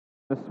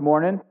this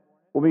morning.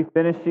 We'll be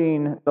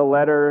finishing the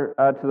letter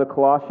to the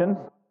Colossians.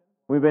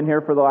 We've been here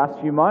for the last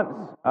few months,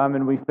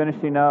 and we're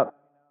finishing up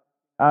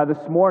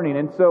this morning.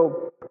 And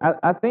so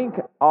I think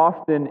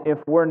often if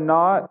we're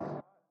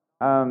not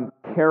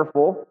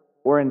careful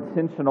or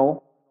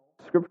intentional,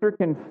 Scripture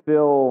can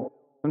feel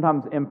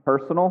sometimes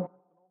impersonal.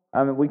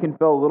 We can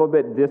feel a little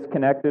bit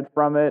disconnected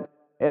from it.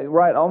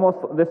 Right, almost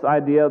this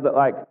idea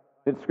that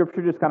that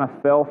Scripture just kind of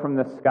fell from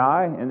the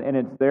sky and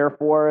it's there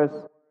for us.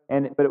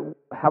 But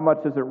how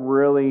much does it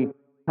really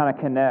kind of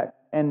connect?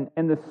 And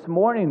in this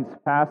morning's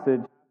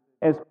passage,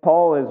 as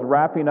Paul is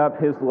wrapping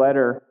up his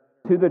letter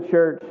to the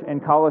church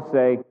in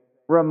Colossae,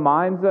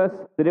 reminds us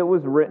that it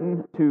was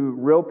written to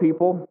real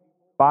people,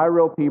 by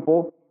real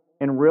people,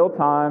 in real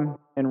time,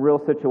 in real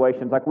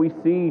situations. Like we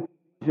see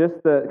just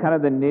the kind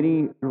of the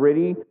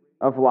nitty-gritty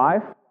of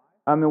life.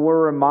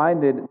 We're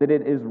reminded that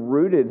it is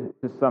rooted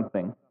to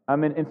something.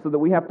 And so that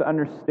we have to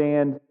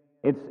understand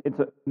its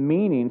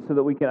meaning so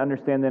that we can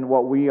understand then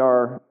what we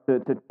are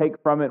to take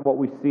from it, what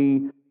we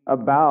see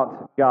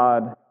about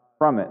God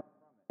from it.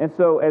 And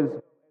so as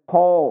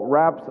Paul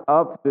wraps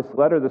up this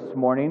letter this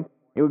morning,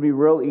 it would be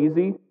real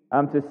easy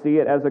to see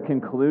it as a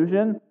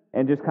conclusion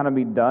and just kind of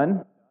be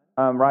done,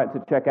 right,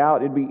 to check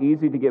out. It'd be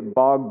easy to get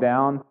bogged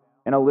down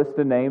in a list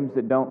of names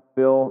that don't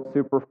feel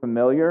super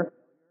familiar.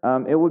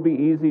 It would be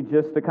easy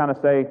just to kind of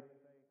say,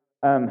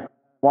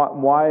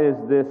 why is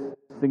this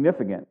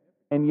significant?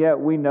 And yet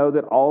we know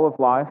that all of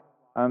life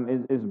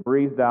is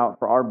breathed out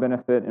for our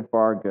benefit and for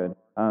our good.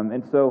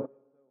 And so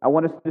I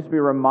want us to just be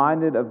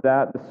reminded of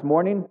that this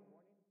morning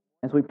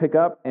as we pick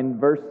up in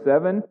verse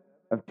 7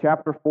 of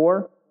chapter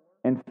 4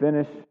 and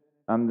finish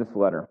this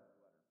letter.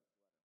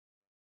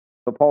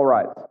 So Paul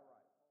writes,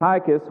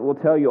 Tychicus will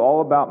tell you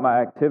all about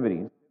my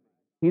activities.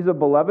 He's a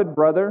beloved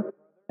brother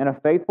and a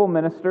faithful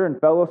minister and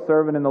fellow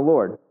servant in the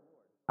Lord.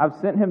 I've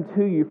sent him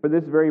to you for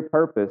this very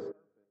purpose,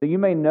 that you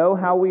may know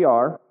how we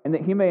are, and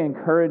that he may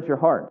encourage your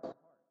hearts.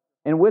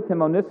 And with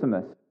him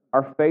Onesimus,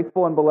 our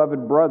faithful and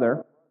beloved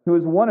brother, who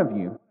is one of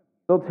you.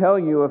 He'll tell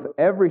you of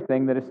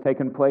everything that has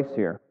taken place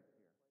here.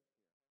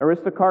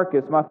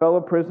 Aristarchus, my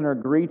fellow prisoner,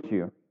 greets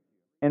you,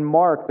 and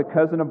Mark, the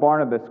cousin of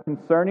Barnabas,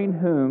 concerning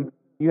whom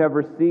you have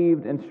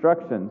received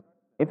instructions.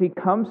 If he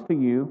comes to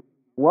you,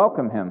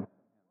 welcome him.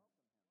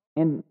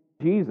 And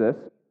Jesus,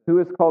 who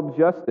is called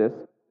Justus,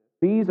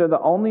 these are the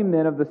only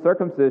men of the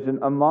circumcision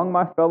among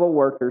my fellow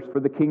workers for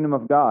the kingdom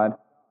of God,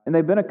 and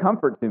they've been a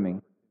comfort to me.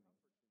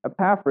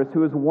 Epaphras,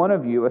 who is one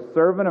of you, a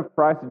servant of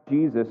Christ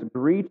Jesus,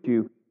 greets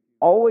you,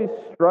 always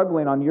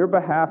struggling on your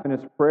behalf in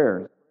his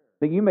prayers,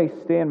 that you may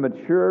stand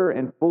mature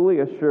and fully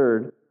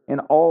assured in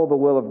all the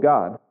will of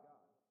God.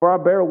 For I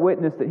bear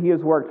witness that he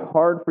has worked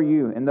hard for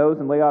you and those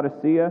in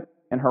Laodicea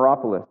and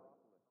Hierapolis.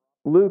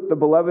 Luke, the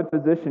beloved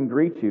physician,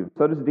 greets you,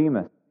 so does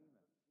Demas.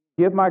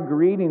 Give my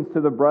greetings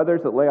to the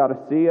brothers at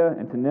Laodicea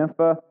and to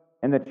Nympha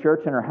and the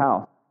church in her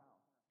house.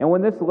 And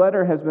when this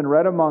letter has been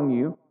read among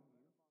you,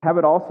 have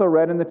it also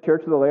read in the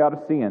church of the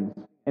Laodiceans,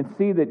 and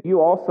see that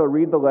you also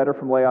read the letter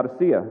from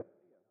Laodicea.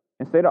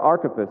 And say to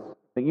Archippus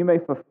that you may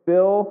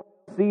fulfill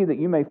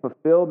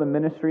the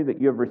ministry that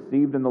you have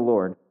received in the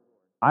Lord.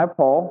 I,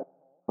 Paul,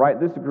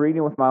 write this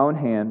greeting with my own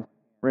hand.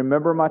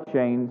 Remember my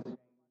chains.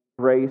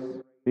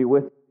 Grace be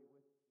with you.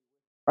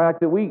 Right,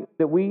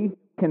 that we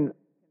can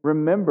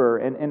remember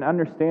and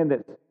understand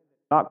that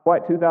not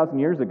quite 2,000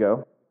 years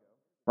ago,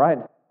 right,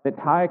 that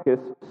Tychicus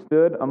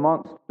stood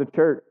amongst the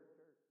church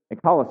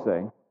at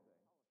Colossae,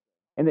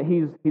 and that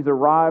he's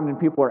arrived and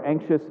people are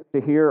anxious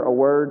to hear a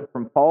word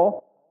from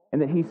Paul,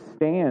 and that he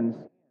stands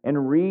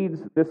and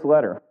reads this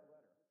letter,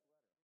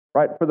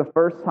 right, for the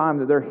first time,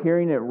 that they're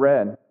hearing it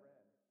read,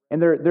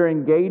 and they're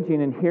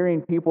engaging and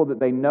hearing people that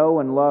they know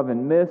and love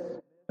and miss.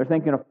 They're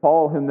thinking of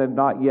Paul, whom they've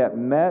not yet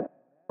met.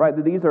 Right,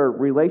 that these are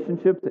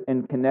relationships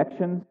and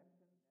connections,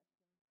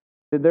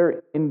 that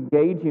they're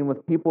engaging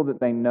with people that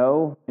they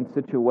know in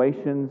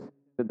situations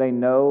that they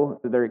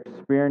know that they're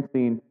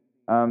experiencing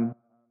in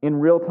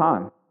real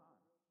time.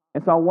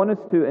 And so I want us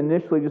to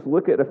initially just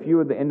look at a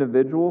few of the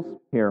individuals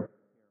here.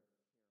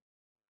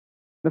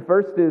 The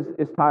first is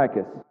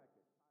Tychicus.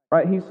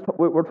 Right,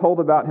 we're told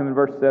about him in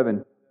verse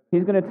 7.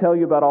 He's going to tell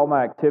you about all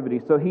my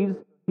activities. So he's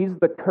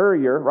the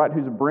courier, right,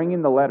 who's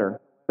bringing the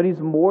letter. But he's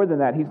more than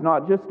that. He's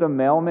not just a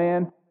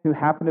mailman who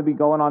happened to be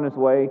going on his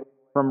way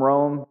from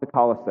Rome to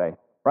Colossae,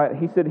 right?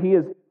 He said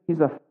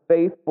he's a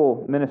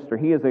faithful minister.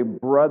 He is a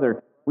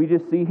brother. We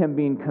just see him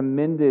being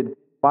commended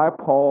by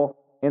Paul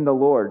in the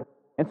Lord.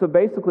 And so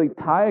basically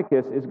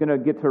Tychicus is going to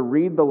get to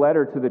read the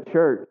letter to the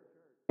church,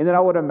 and then I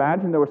would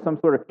imagine there was some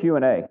sort of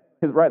Q&A,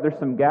 because right, there's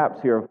some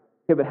gaps here.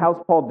 Okay, but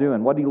how's Paul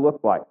doing? What do he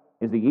look like?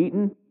 Is he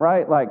eating,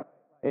 right? Like,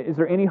 is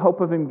there any hope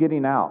of him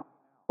getting out?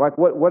 Like,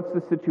 what's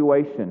the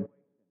situation?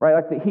 Right,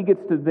 like that he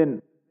gets to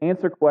then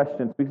answer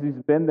questions because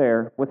he's been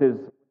there with his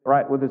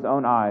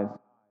own eyes.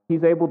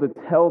 He's able to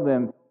tell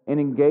them and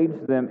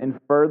engage them in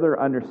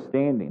further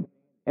understanding.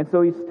 And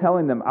so he's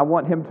telling them, I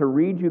want him to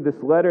read you this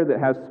letter that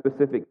has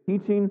specific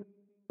teaching,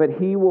 but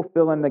he will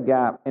fill in the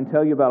gap and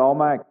tell you about all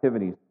my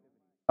activities.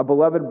 A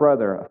beloved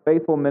brother, a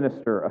faithful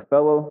minister, a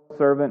fellow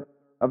servant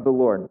of the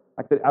Lord.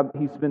 Like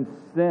he's been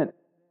sent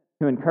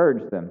to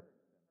encourage them.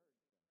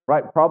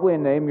 Right? Probably a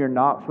name you're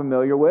not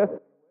familiar with.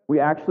 We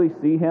actually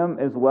see him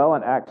as well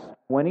in Acts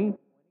 20,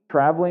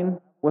 traveling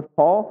with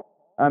Paul.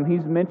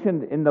 He's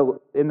mentioned in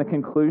the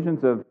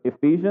conclusions of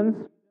Ephesians,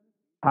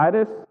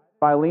 Titus,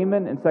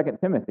 Philemon, and 2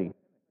 Timothy.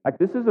 Like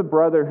this is a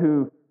brother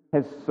who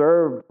has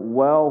served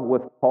well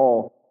with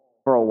Paul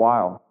for a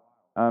while.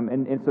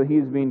 And so he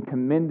is being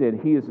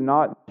commended. He is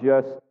not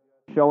just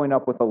showing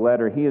up with a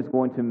letter. He is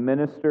going to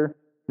minister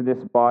to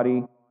this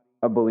body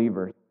of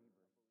believers.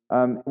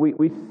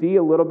 We see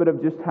a little bit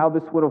of just how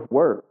this would have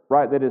worked,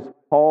 right? That is,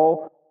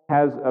 Paul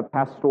has a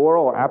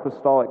pastoral or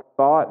apostolic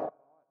thought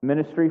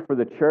ministry for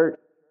the church,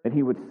 that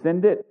he would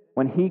send it.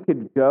 When he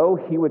could go,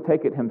 he would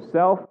take it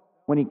himself.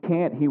 When he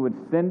can't, he would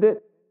send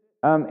it.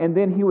 And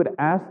then he would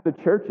ask the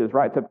churches,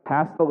 right, to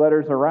pass the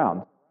letters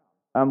around.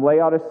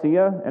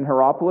 Laodicea and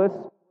Hierapolis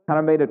kind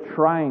of made a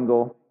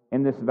triangle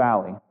in this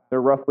valley.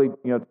 They're roughly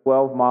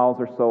 12 miles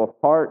or so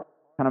apart,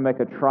 kind of make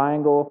a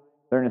triangle.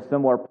 They're in a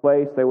similar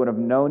place. They would have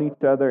known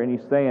each other. And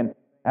he's saying,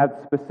 I have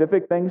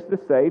specific things to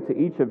say to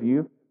each of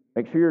you.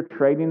 Make sure you're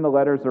trading the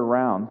letters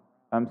around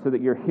so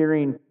that you're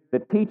hearing the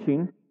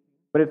teaching.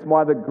 But it's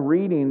why the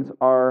greetings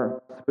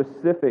are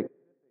specific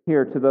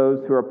here to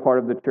those who are part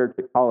of the church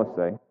at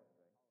Colossae.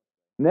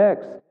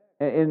 Next,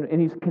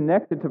 and he's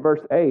connected to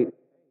verse 8,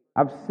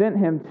 I've sent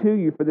him to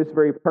you for this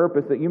very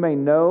purpose, that you may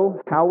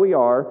know how we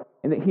are,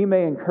 and that he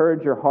may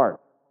encourage your heart.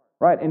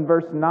 Right, in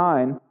verse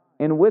 9,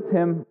 and with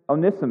him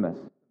Onesimus.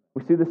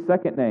 We see the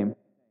second name,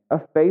 a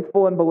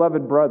faithful and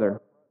beloved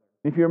brother.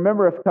 If you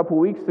remember a couple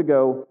weeks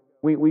ago,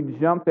 we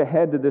jumped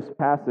ahead to this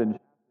passage.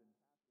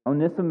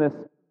 Onesimus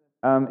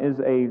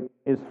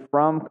is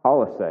from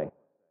Colossae.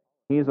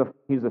 He's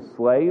a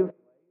slave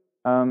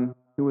who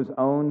was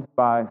owned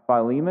by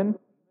Philemon.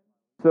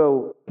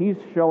 So he's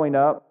showing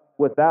up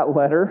with that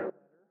letter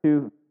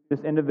to this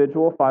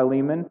individual,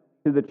 Philemon,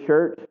 to the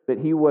church that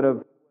he would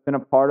have been a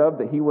part of,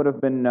 that he would have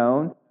been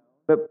known.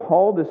 But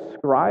Paul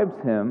describes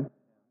him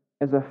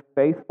as a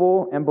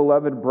faithful and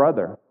beloved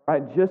brother,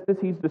 right? Just as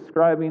he's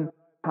describing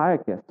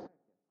Tychicus.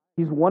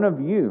 He's one of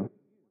you.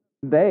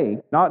 They,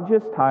 not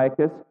just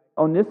Tychicus,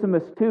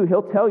 Onesimus too,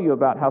 he'll tell you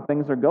about how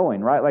things are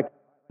going, right? Like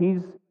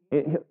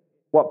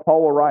what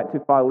Paul will write to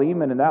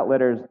Philemon in that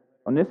letter is,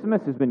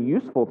 Onesimus has been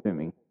useful to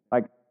me.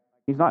 Like,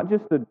 he's not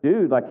just a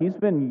dude, like he's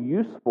been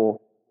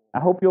useful. I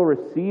hope you'll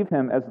receive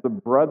him as the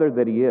brother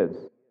that he is.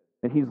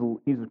 That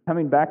he's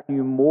coming back to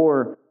you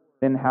more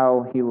than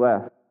how he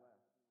left.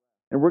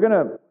 And we're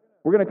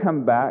gonna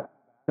come back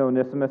to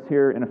Onesimus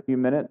here in a few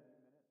minutes.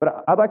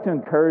 But I'd like to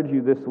encourage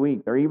you this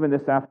week, or even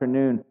this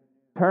afternoon,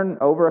 turn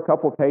over a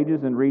couple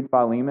pages and read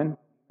Philemon.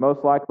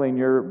 Most likely in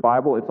your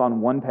Bible, it's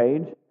on one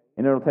page,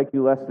 and it'll take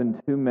you less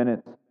than 2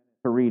 minutes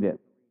to read it.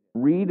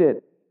 Read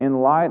it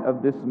in light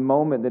of this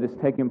moment that is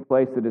taking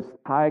place, that as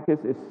Tychicus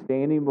is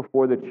standing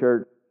before the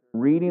church,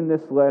 reading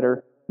this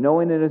letter,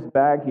 knowing in his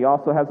bag he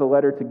also has a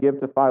letter to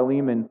give to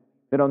Philemon,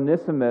 that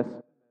Onesimus,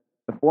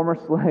 the former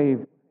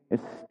slave,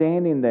 is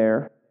standing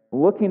there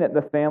looking at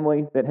the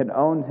family that had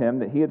owned him,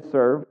 that he had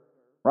served,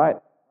 right?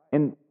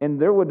 And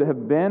there would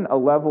have been a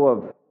level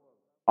of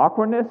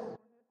awkwardness.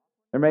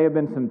 There may have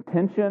been some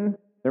tension.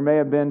 There may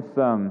have been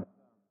some,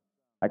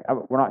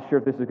 we're not sure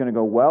if this is going to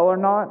go well or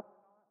not.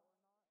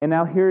 And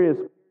now here is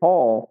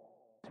Paul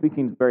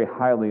speaking very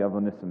highly of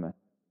Onesimus,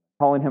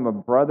 calling him a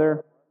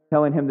brother,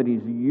 telling him that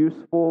he's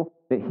useful,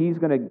 that he's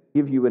going to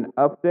give you an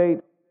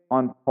update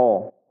on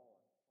Paul.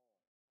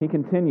 He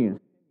continues.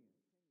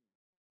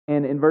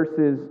 And in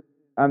verses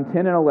 10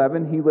 and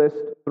 11, he lists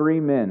 3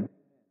 men.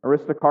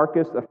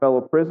 Aristarchus, a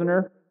fellow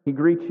prisoner, he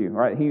greets you,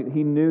 right?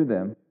 He knew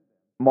them.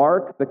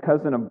 Mark, the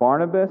cousin of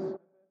Barnabas,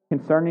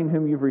 concerning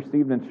whom you've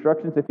received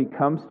instructions, if he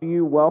comes to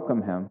you,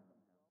 welcome him.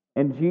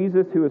 And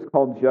Jesus, who is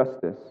called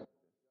Justus.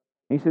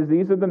 He says,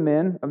 these are the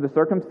men of the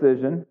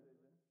circumcision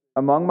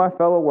among my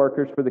fellow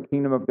workers for the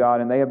kingdom of God,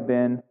 and they have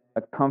been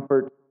a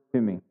comfort to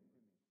me.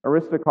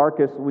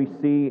 Aristarchus, we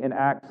see in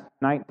Acts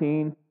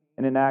 19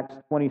 and in Acts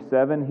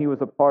 27, he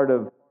was a part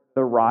of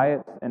the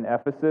riots in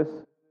Ephesus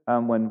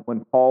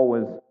when Paul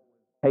was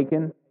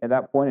taken at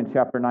that point in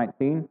chapter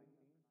 19.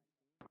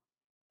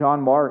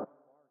 John Mark,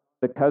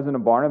 the cousin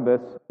of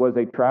Barnabas, was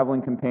a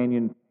traveling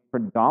companion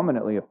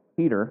predominantly of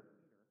Peter,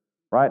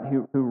 right?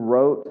 Who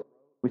wrote,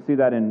 we see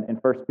that in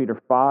 1 Peter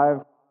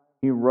 5,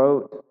 he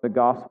wrote the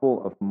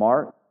Gospel of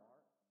Mark,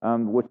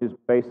 which is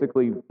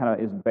basically kind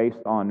of is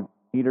based on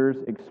Peter's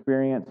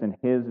experience and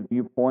his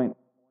viewpoint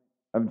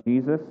of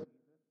Jesus.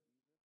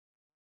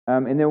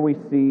 And then we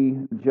see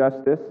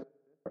Justus,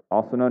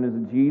 also known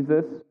as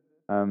Jesus,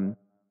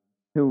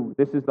 who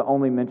this is the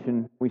only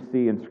mention we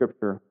see in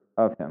Scripture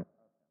of him.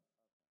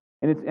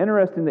 And it's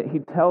interesting that he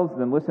tells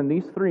them, listen,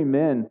 these 3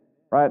 men,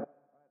 right,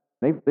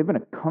 they've been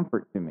a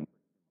comfort to me.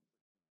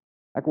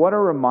 Like, what a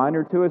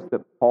reminder to us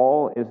that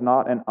Paul is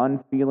not an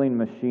unfeeling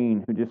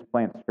machine who just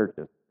plants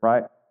churches,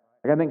 right?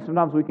 Like, I think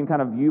sometimes we can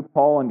kind of view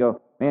Paul and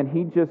go, man,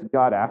 he just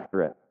got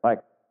after it. Like,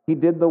 he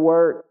did the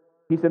work.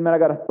 He said, man, I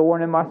got a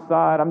thorn in my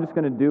side. I'm just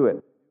going to do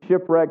it.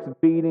 Shipwrecks,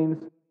 beatings,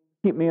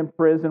 keep me in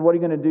prison. What are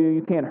you going to do?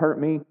 You can't hurt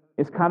me.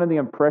 It's kind of the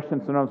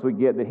impression sometimes we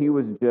get that he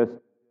was just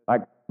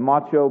like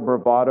macho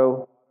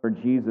bravado for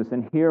Jesus.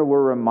 And here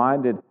we're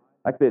reminded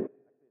like that,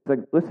 it's like,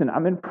 listen,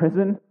 I'm in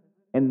prison,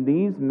 and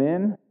these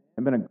men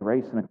have been a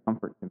grace and a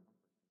comfort to me.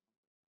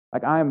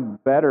 Like, I am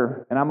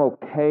better, and I'm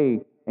okay,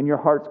 and your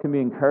hearts can be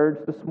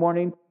encouraged this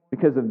morning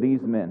because of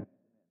these men.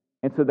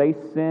 And so they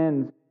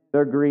send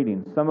their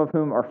greetings, some of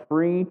whom are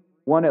free,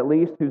 one at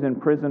least who's in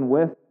prison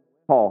with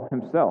Paul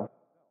himself.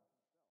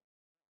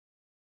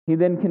 He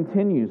then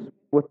continues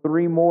with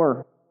three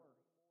more,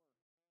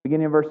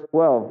 beginning in verse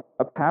 12,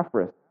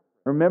 Epaphras.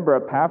 Remember,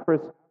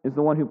 Epaphras is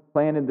the one who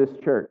planted this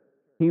church.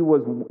 He's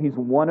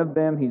one of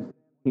them.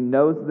 He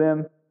knows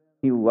them.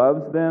 He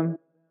loves them.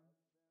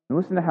 And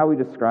listen to how he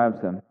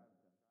describes him.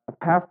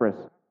 Epaphras,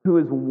 who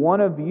is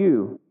one of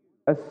you,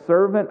 a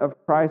servant of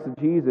Christ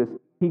Jesus,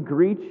 he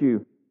greets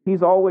you.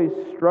 He's always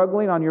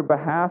struggling on your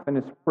behalf in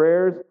his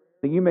prayers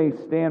that you may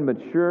stand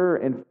mature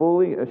and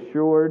fully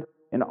assured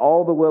in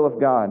all the will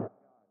of God.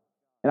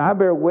 And I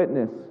bear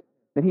witness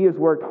that he has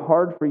worked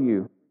hard for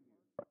you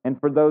and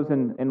for those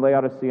in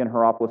Laodicea and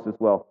Hierapolis as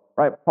well.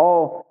 Right?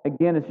 Paul,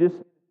 again, is just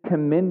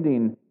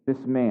commending this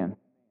man.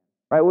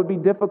 Right? It would be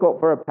difficult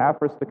for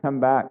Epaphras to come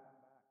back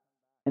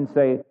and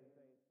say,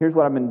 here's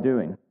what I've been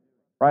doing.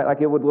 Right?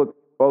 Like, it would look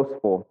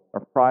boastful or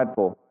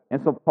prideful.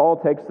 And so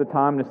Paul takes the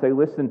time to say,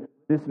 listen,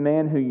 this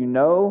man who you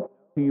know,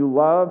 who you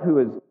love, who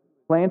has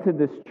planted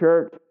this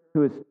church,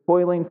 who is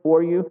toiling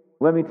for you,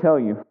 let me tell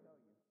you,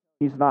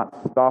 he's not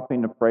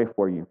stopping to pray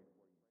for you.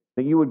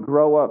 That you would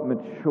grow up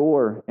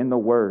mature in the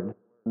Word,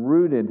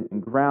 rooted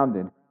and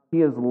grounded.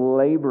 He is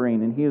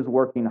laboring and he is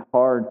working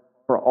hard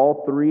for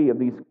all three of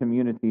these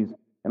communities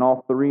and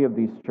all three of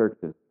these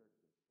churches.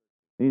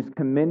 And he's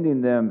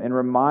commending them and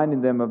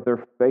reminding them of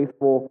their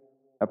faithful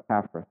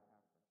Epaphras.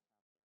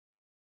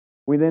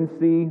 We then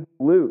see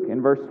Luke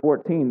in verse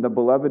 14, the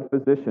beloved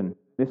physician.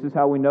 This is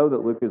how we know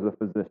that Luke is a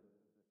physician.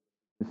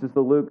 This is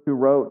the Luke who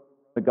wrote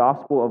the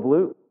Gospel of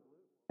Luke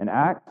and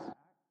Acts.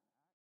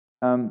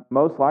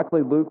 Most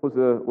likely Luke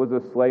was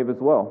a slave as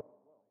well.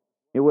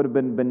 It would have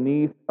been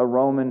beneath a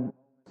Roman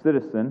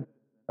citizen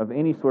of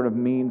any sort of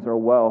means or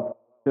wealth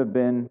to have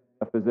been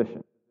a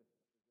physician.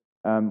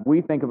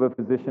 We think of a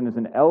physician as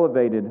an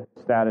elevated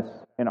status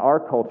in our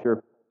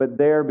culture, but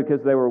there,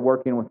 because they were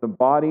working with the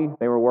body,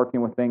 they were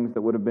working with things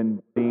that would have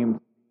been deemed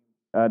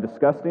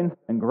disgusting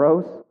and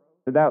gross,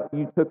 so that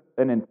you took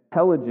an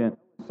intelligent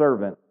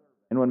servant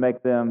and would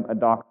make them a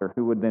doctor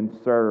who would then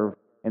serve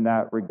in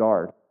that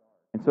regard.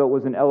 And so it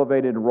was an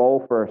elevated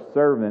role for a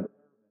servant,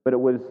 but it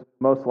was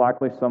most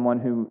likely someone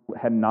who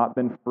had not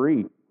been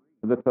free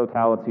for the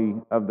totality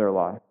of their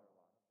life.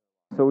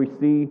 So we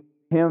see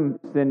him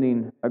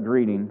sending a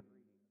greeting,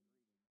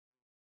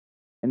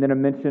 and then a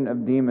mention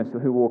of Demas,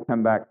 who we'll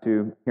come back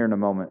to here in a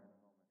moment.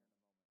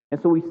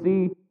 And so we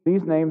see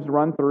these names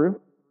run through.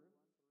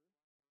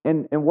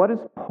 And what is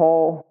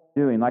Paul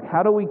doing? Like,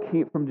 how do we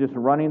keep from just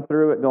running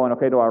through it, going,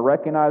 okay, do I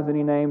recognize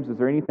any names? Is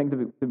there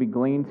anything to be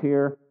gleaned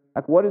here?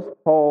 Like, what is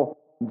Paul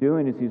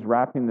doing as he's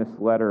wrapping this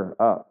letter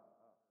up?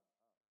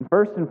 And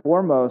first and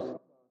foremost,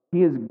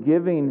 he is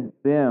giving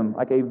them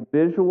like a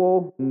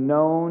visual,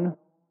 known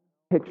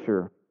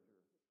picture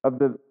of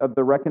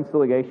the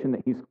reconciliation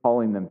that he's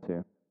calling them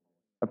to.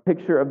 A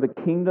picture of the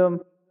kingdom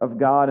of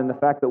God and the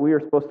fact that we are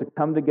supposed to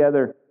come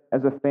together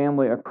as a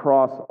family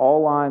across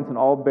all lines and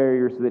all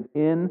barriers, so that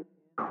in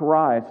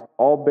Christ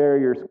all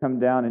barriers come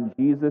down and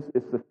Jesus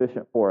is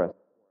sufficient for us.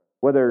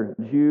 Whether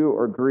Jew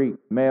or Greek,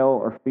 male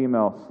or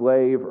female,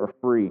 slave or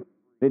free,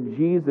 that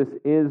Jesus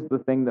is the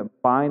thing that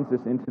binds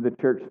us into the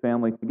church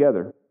family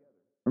together.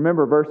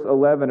 Remember verse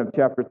 11 of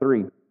chapter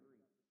 3.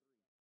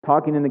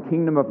 Talking in the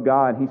kingdom of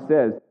God, he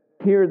says,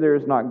 here there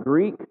is not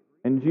Greek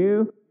and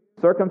Jew,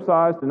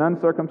 circumcised and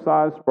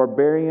uncircumcised,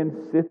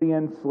 barbarian,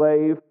 Scythian,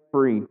 slave,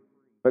 free,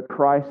 but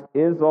Christ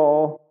is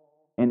all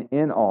and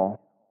in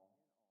all.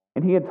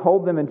 And he had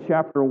told them in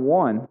chapter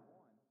 1,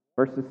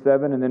 verses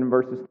 7 and then in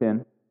verses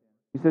 10,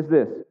 he says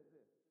this,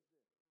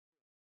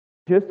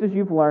 just as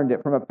you've learned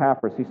it from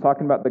Epaphras, he's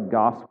talking about the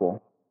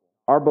gospel,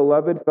 our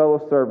beloved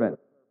fellow servant.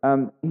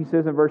 He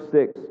says in verse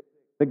 6,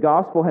 the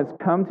gospel has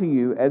come to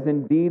you as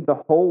indeed the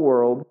whole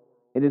world.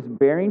 It is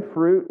bearing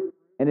fruit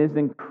and is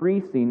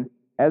increasing,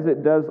 as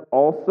it does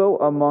also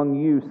among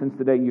you since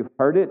the day you've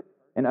heard it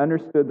and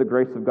understood the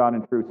grace of God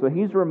in truth. So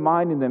he's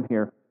reminding them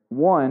here,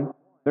 one,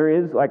 there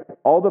is like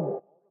all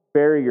the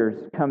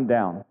barriers come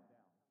down.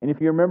 And if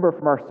you remember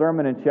from our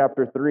sermon in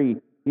chapter 3,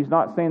 he's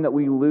not saying that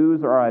we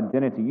lose our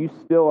identity. You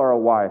still are a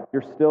wife.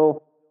 You're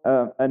still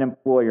an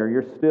employer.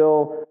 You're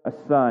still a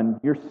son.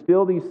 You're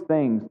still these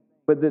things.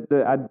 But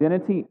the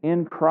identity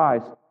in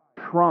Christ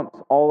trumps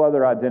all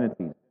other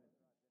identities.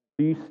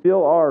 So you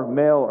still are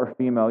male or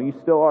female. You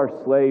still are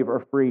slave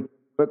or free.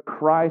 But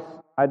Christ's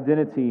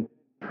identity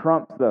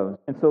trumps those.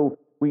 And so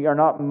we are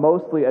not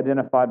mostly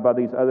identified by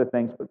these other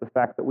things, but the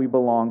fact that we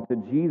belong to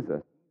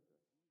Jesus.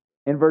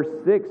 In verse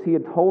 6, he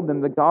had told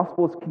them the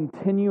gospel is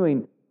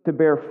continuing to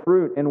bear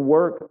fruit and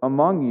work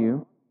among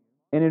you.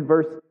 And in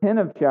verse 10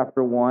 of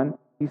chapter 1,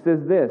 he says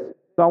this,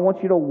 So I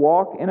want you to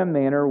walk in a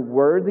manner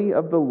worthy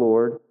of the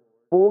Lord,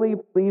 fully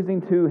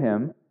pleasing to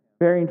Him,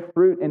 bearing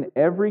fruit in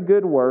every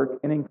good work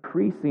and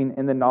increasing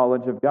in the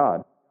knowledge of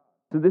God.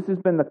 So this has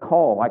been the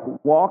call, like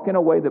walk in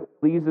a way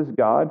that pleases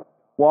God,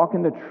 walk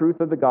in the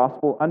truth of the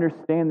gospel,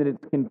 understand that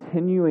it's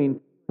continuing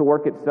to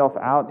work itself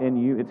out in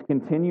you, it's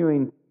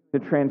continuing to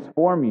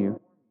transform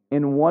you.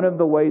 And one of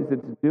the ways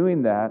it's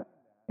doing that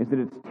is that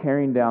it's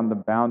tearing down the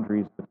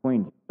boundaries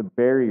between you, the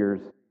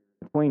barriers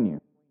between you.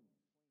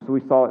 So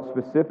we saw it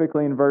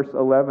specifically in verse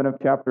 11 of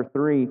chapter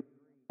 3.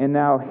 And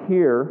now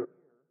here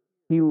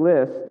he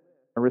lists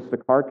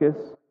Aristarchus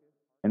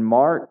and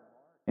Mark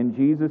and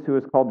Jesus, who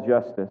is called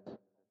Justus,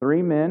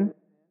 3 men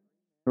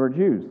who are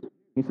Jews.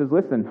 He says,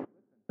 listen,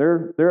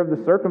 they're of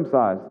the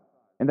circumcised,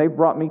 and they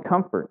brought me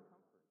comfort.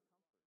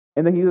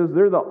 And then he says,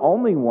 they're the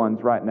only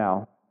ones right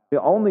now,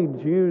 the only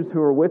Jews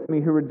who are with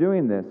me who are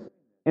doing this.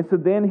 And so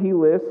then he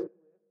lists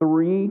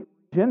 3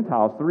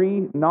 Gentiles,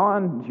 3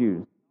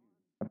 non-Jews,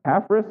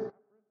 Epaphras,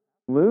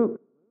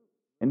 Luke,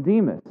 and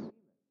Demas.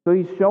 So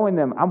he's showing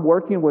them, I'm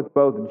working with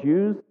both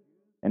Jews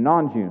and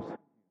non-Jews.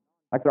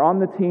 Like they're on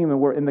the team,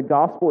 and the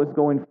gospel is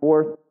going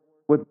forth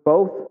with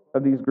both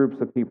of these groups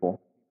of people.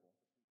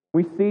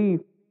 We see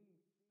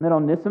that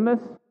Onesimus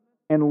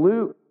and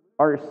Luke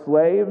are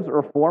slaves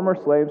or former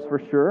slaves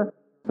for sure.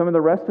 Some of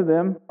the rest of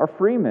them are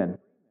free men.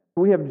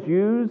 So we have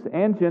Jews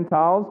and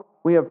Gentiles.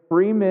 We have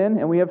free men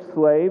and we have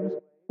slaves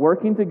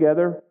working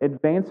together,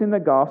 advancing the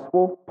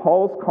gospel.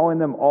 Paul's calling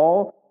them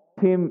all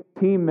team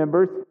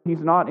members.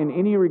 He's not in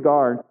any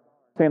regard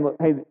saying, look,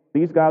 hey,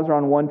 these guys are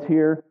on one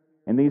tier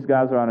and these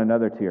guys are on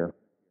another tier.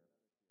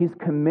 He's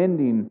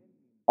commending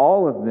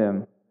all of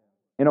them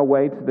in a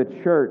way to the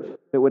church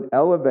that would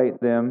elevate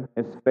them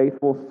as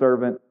faithful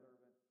servants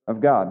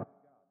of God.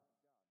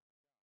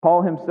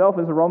 Paul himself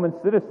is a Roman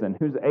citizen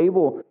who's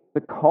able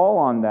to call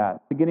on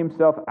that, to get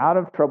himself out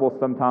of trouble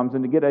sometimes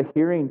and to get a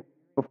hearing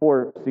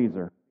before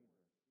Caesar.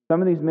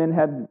 Some of these men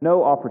had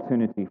no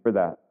opportunity for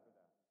that.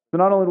 So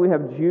not only do we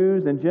have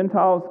Jews and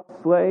Gentiles,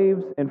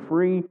 slaves and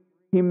free,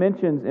 he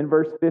mentions in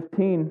verse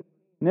 15,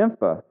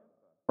 Nympha,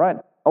 right?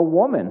 A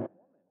woman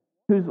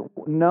who's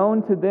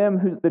known to them,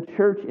 who the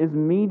church is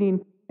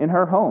meeting in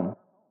her home.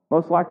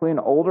 Most likely an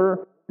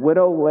older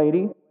widow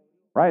lady,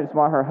 right? It's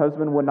why her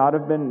husband would not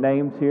have been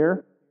named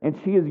here. And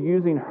she is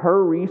using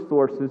her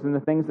resources and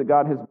the things that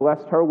God has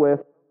blessed her with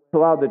to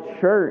allow the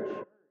church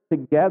to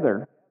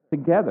gather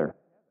together.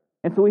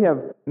 And so we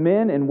have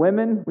men and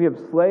women, we have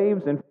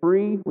slaves and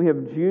free, we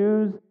have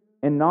Jews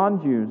and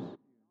non-Jews.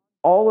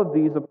 All of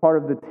these are part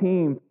of the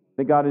team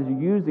that God is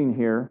using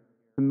here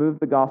to move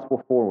the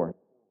gospel forward.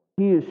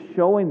 He is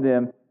showing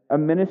them a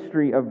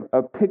ministry of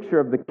a picture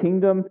of the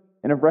kingdom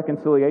and of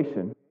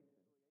reconciliation.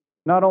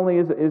 Not only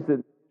is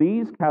it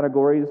these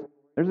categories,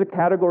 there's a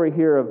category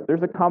here of,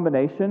 there's a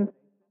combination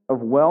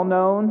of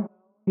well-known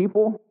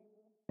people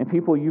and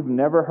people you've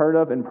never heard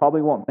of and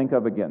probably won't think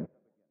of again.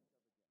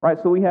 Right,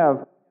 so we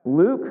have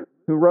Luke,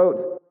 who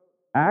wrote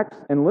Acts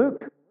and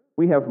Luke.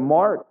 We have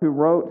Mark, who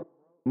wrote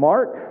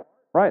Mark,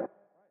 right?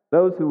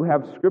 Those who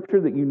have scripture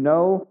that you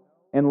know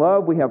and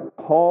love. We have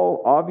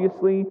Paul,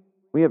 obviously.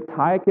 We have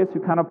Tychus, who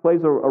kind of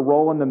plays a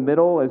role in the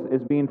middle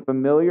as being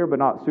familiar but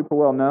not super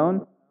well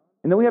known.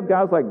 And then we have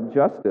guys like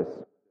Justus.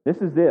 This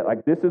is it.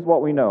 Like, this is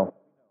what we know,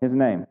 his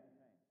name.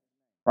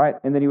 Right?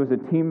 And then he was a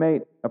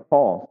teammate of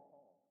Paul's.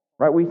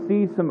 Right? We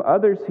see some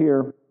others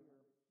here.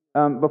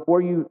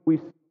 Before we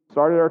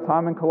started our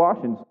time in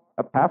Colossians,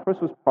 Epaphras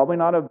was probably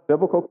not a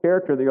biblical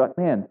character that you're like,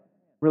 man,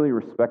 really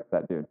respect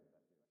that dude.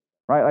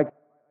 Right? Like,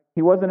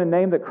 he wasn't a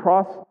name that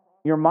crossed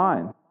your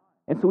mind.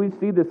 And so we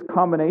see this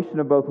combination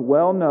of both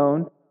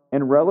well-known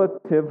and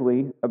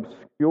relatively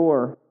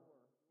obscure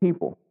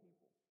people.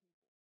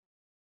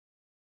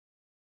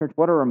 Church,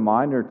 what a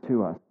reminder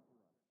to us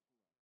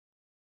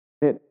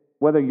that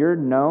whether you're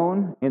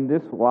known in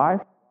this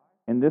life,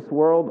 in this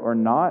world or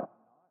not,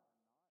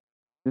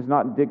 does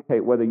not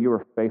dictate whether you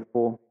are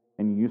faithful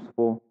and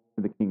useful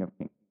to the King of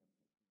Kings.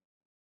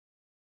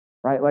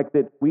 Right? Like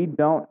that we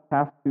don't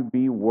have to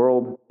be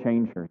world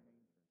changers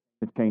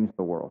to change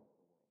the world.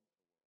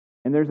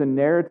 And there's a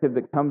narrative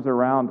that comes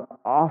around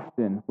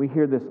often. We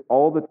hear this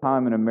all the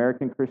time in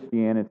American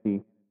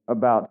Christianity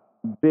about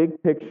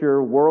big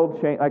picture,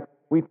 world change. Like,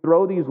 we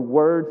throw these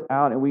words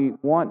out and we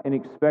want and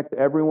expect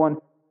everyone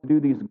to do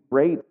these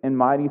great and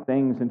mighty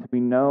things and to be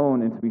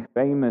known and to be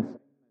famous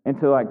and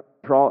to like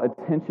draw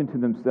attention to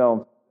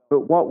themselves.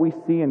 But what we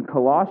see in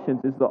Colossians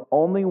is the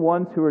only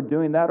ones who are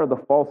doing that are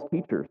the false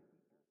teachers.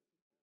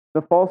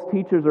 The false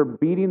teachers are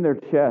beating their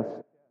chests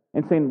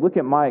and saying, look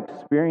at my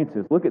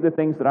experiences. Look at the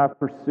things that I've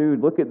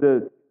pursued. Look at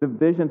the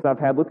visions I've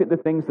had. Look at the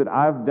things that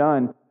I've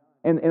done.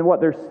 And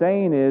what they're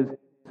saying is,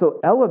 so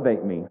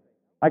elevate me.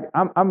 Like,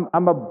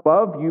 I'm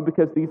above you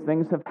because these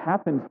things have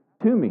happened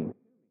to me.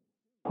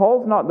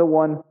 Paul's not the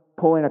one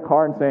pulling a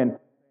card and saying,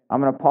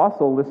 I'm an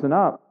apostle, listen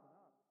up.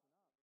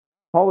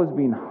 Paul is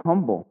being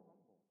humble.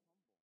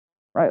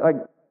 Right? Like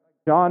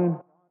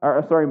John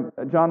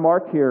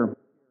Mark here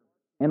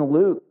and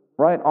Luke,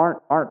 right,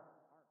 aren't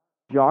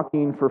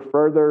jockeying for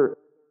further,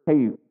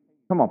 hey,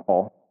 come on,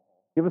 Paul,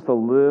 give us a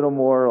little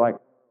more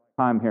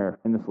time here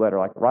in this letter.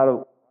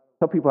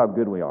 Tell people how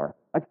good we are.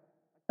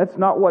 That's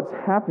not what's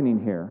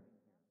happening here.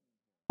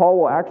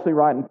 Paul will actually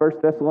write in 1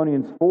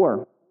 Thessalonians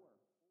 4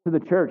 to the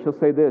church. He'll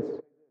say this,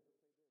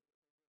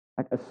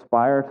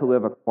 aspire to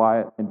live a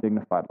quiet and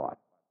dignified life.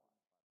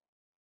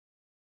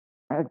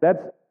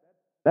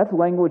 That's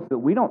language that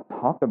we don't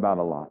talk about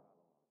a lot.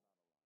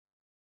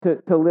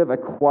 To live a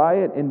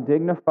quiet and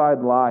dignified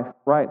life,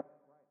 right?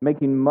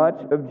 Making much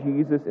of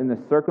Jesus in the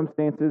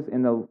circumstances,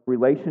 in the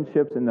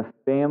relationships, in the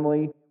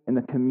family, in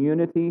the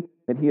community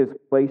that He has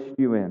placed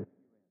you in.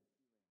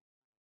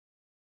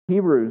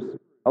 Hebrews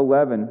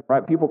 11,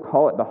 right? People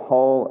call it the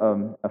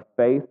hall of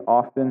faith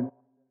often.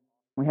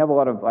 We have a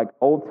lot of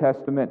Old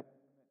Testament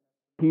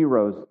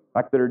heroes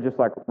that are just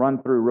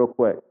run through real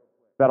quick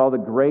about all the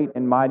great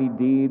and mighty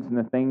deeds and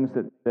the things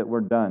that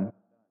were done.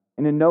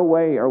 And in no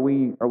way are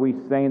we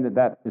saying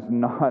that is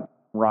not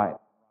right.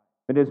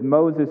 But as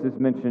Moses is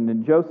mentioned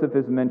and Joseph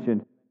is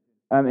mentioned,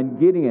 and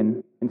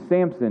Gideon and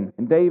Samson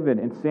and David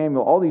and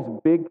Samuel, all these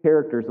big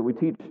characters that we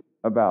teach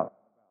about.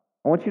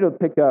 I want you to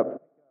pick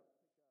up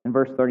in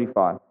verse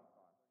 35.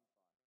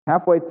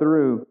 Halfway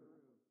through,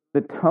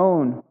 the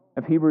tone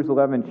of Hebrews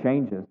 11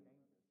 changes.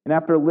 And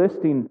after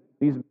listing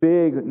these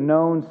big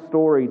known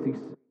stories,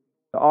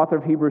 the author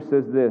of Hebrews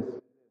says this,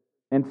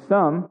 and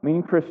some,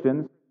 meaning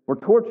Christians, were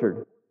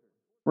tortured,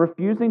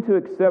 refusing to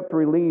accept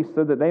release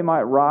so that they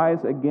might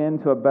rise again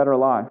to a better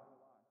life.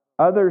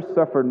 Others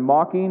suffered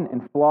mocking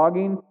and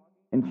flogging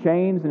and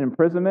chains and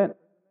imprisonment.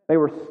 They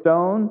were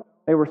stoned.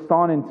 They were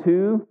sawn in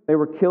two. They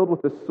were killed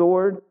with the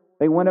sword.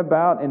 They went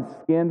about in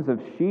skins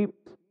of sheep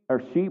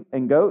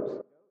and goats,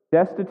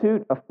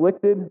 destitute,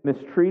 afflicted,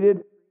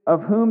 mistreated,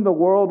 of whom the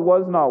world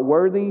was not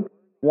worthy,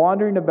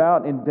 wandering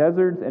about in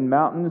deserts and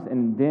mountains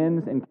and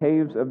dens and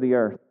caves of the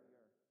earth.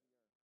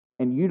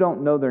 And you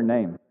don't know their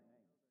name.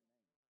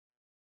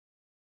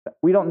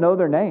 We don't know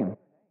their name.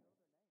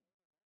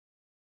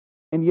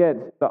 And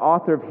yet, the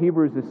author of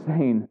Hebrews is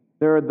saying,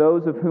 there are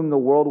those of whom the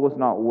world was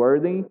not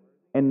worthy,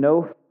 and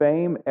no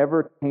fame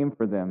ever came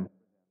for them.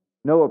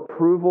 No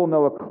approval,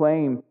 no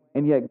acclaim,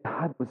 and yet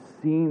God was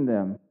seeing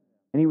them.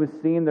 And He was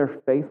seeing their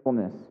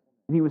faithfulness.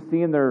 And He was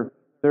seeing their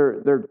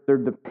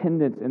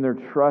dependence and their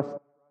trust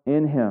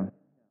in Him.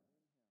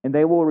 And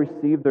they will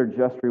receive their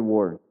just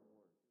reward.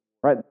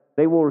 Right?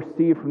 They will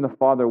receive from the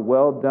Father,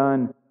 well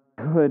done,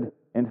 good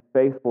and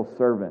faithful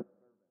servant.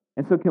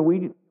 And so can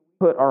we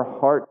put our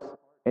hearts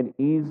at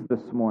ease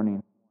this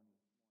morning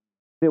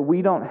that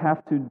we don't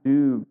have to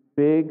do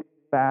big,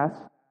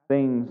 fast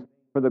things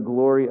for the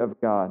glory of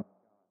God,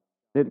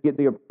 that get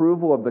the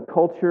approval of the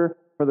culture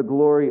for the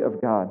glory of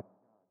God,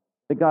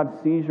 that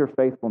God sees your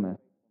faithfulness.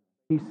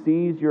 He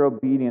sees your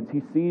obedience.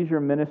 He sees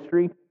your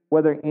ministry,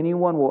 whether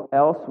anyone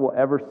else will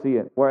ever see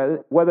it,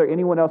 whether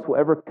anyone else will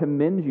ever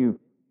commend you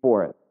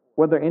for it,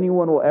 whether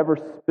anyone will ever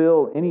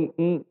spill any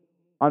ink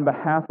on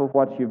behalf of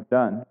what you've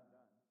done.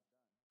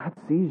 God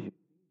sees you.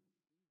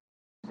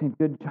 He's saying,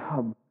 good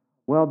job.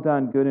 Well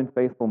done, good and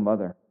faithful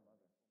mother.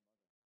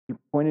 You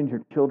pointed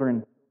your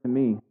children to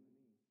me,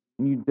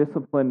 and you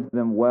disciplined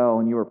them well,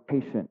 and you were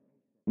patient,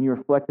 and you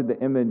reflected the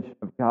image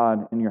of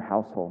God in your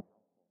household.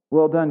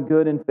 Well done,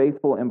 good and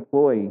faithful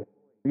employee,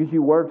 because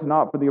you worked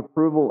not for the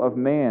approval of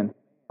man,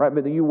 right,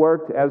 but that you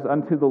worked as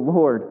unto the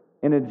Lord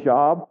in a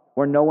job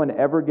where no one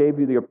ever gave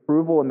you the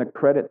approval and the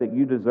credit that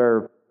you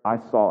deserve. I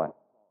saw it,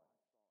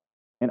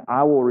 and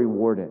I will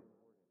reward it.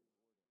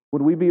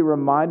 Would we be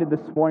reminded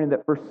this morning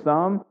that for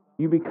some,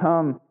 you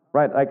become,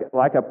 right,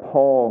 like a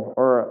Paul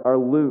or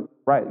Luke,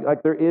 right?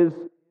 Like there is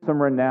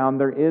some renown,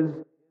 there is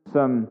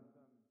some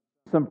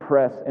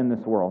press in this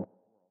world.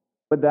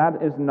 But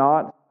that is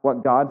not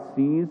what God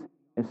sees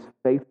as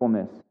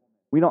faithfulness.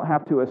 We don't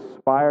have to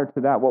aspire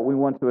to that. What we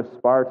want to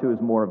aspire to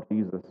is more of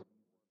Jesus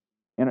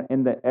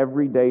in the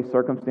everyday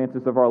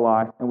circumstances of our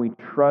life, and we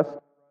trust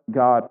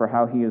God for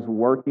how He is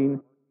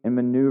working and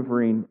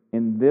maneuvering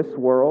in this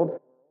world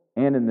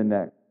and in the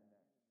next,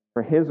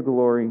 for His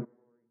glory,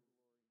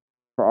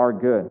 for our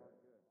good.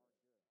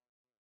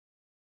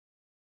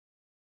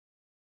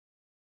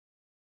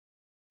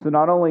 So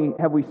not only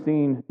have we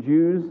seen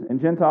Jews and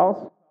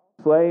Gentiles,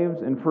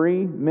 slaves and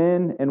free,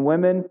 men and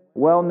women,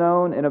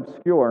 well-known and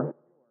obscure,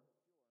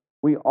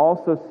 we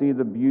also see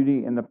the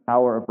beauty and the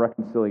power of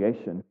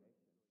reconciliation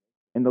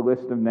in the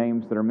list of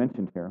names that are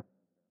mentioned here.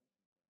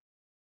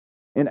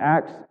 In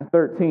Acts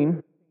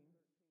 13,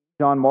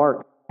 John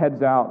Mark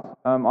heads out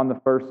on the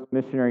first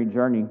missionary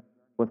journey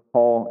with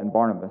Paul and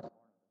Barnabas.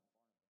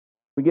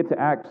 We get to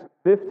Acts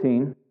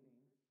 15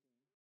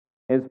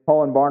 as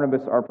Paul and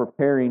Barnabas are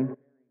preparing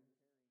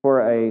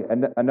for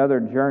another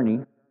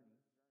journey.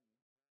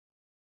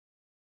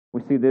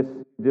 We see this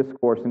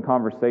discourse and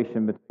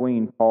conversation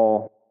between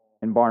Paul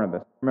and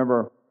Barnabas.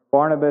 Remember,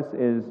 Barnabas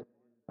is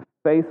a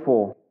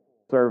faithful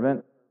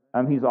servant.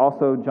 He's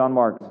also John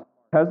Mark's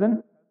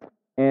cousin.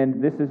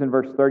 And this is in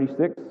verse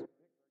 36.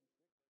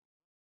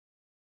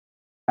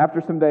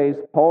 After some days,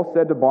 Paul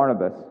said to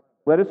Barnabas,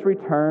 "Let us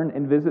return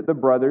and visit the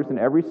brothers in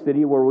every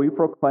city where we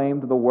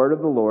proclaimed the word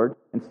of the Lord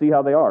and see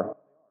how they are."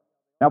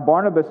 Now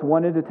Barnabas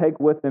wanted to take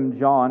with them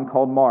John,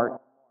 called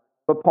Mark,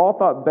 but Paul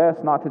thought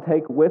best not to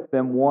take with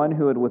them one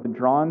who had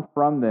withdrawn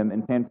from them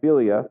in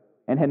Pamphylia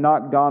and had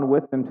not gone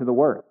with them to the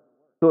work.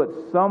 So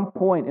at some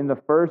point in the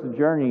first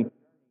journey,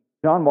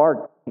 John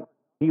Mark,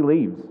 he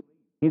leaves.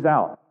 He's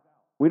out.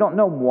 We don't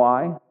know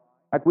why.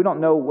 Like, we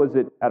don't know, was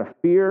it out of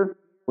fear?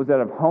 Was it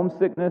out of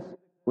homesickness?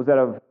 Was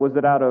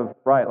it out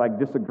of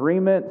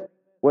disagreement?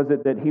 Was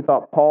it that he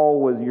thought Paul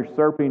was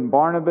usurping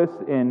Barnabas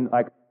in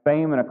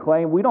fame and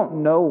acclaim? We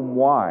don't know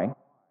why,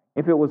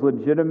 if it was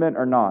legitimate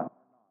or not.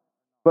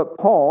 But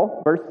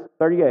Paul, verse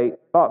 38,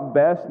 thought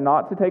best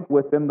not to take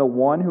with them the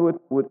one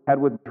who had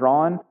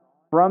withdrawn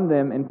from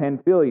them in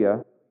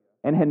Pamphylia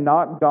and had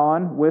not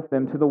gone with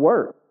them to the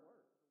work.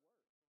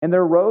 And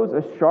there arose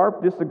a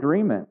sharp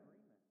disagreement,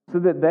 so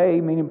that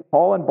they, meaning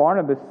Paul and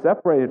Barnabas,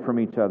 separated from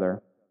each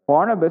other.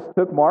 Barnabas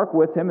took Mark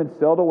with him and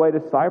sailed away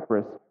to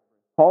Cyprus.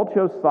 Paul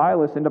chose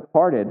Silas and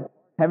departed,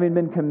 having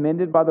been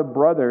commended by the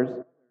brothers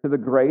to the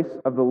grace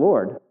of the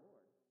Lord.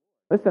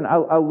 Listen, I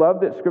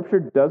love that Scripture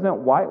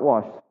doesn't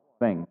whitewash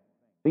things.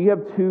 You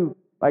have two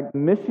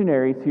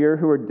missionaries here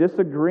who are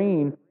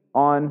disagreeing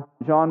on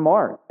John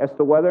Mark as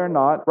to whether or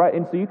not, right?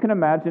 And so you can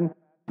imagine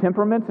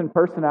temperaments and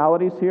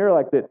personalities here,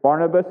 like that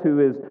Barnabas, who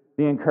is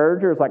the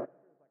encourager, is like,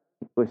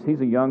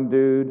 he's a young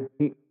dude.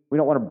 We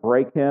don't want to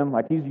break him.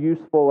 He's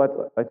useful.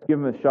 Let's give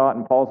him a shot.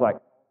 And Paul's like,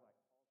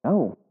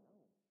 no.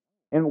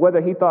 And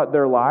whether he thought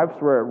their lives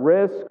were at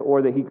risk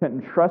or that he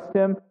couldn't trust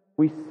him,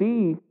 we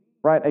see,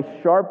 right,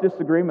 a sharp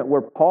disagreement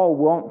where Paul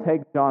won't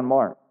take John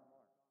Mark.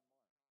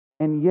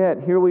 And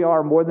yet, here we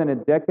are more than a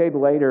decade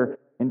later,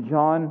 and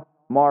John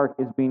Mark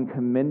is being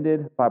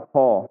commended by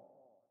Paul.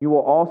 You will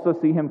also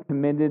see him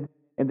commended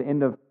at the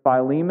end of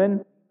Philemon.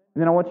 And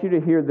then I want you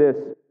to hear this.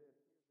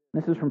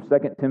 This is from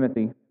 2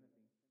 Timothy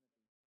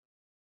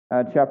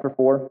chapter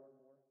 4,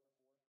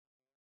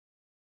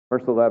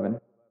 verse 11.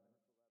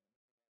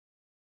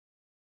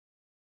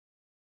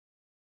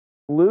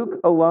 Luke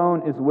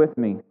alone is with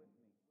me.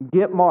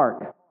 Get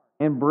Mark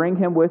and bring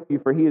him with you,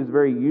 for he is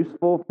very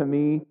useful to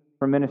me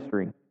for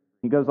ministry.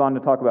 He goes on to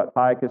talk about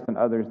Tychus and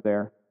others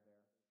there.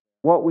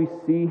 What we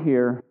see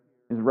here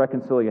is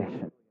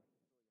reconciliation.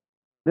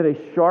 That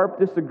a sharp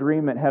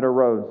disagreement had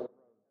arose,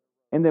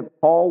 and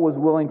that Paul was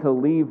willing to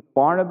leave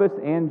Barnabas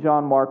and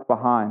John Mark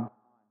behind,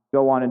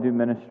 go on and do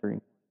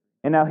ministry.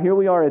 And now here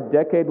we are a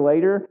decade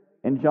later,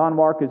 and John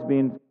Mark is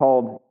being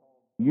called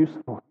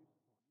useful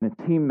and a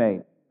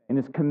teammate, and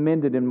is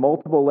commended in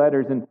multiple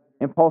letters.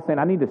 And Paul's saying,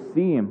 I need to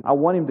see him. I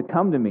want him to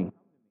come to me.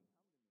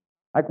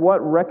 What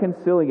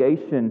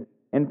reconciliation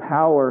and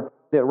power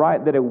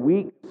that a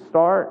weak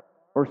start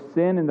or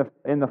sin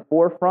in the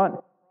forefront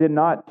did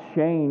not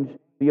change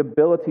the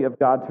ability of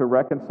God to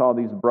reconcile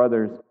these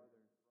brothers,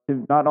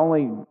 to not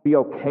only be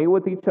okay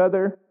with each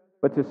other,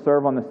 but to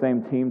serve on the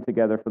same team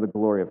together for the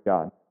glory of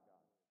God.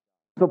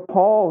 So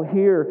Paul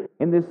here,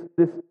 in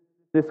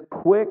this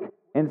quick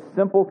and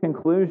simple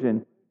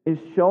conclusion, is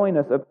showing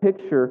us a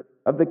picture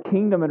of the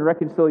kingdom and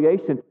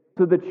reconciliation.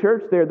 So the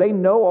church there, they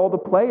know all the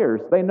players.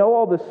 They know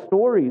all the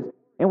stories.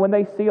 And when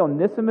they see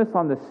Onesimus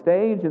on the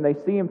stage, and they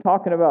see him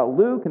talking about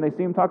Luke, and they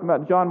see him talking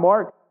about John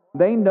Mark,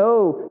 they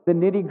know the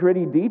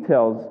nitty-gritty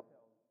details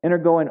and are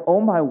going, oh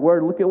my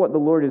word, look at what the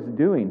Lord is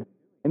doing.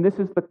 And this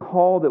is the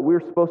call that we're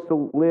supposed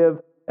to live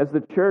as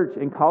the church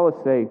in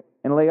Colossae,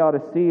 in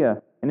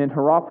Laodicea, and in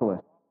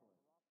Hierapolis.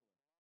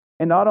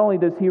 And not only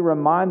does he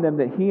remind them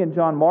that he and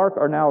John Mark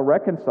are now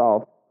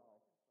reconciled,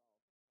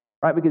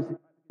 right? Because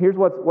here's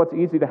what's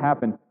easy to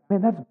happen.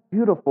 Man, that's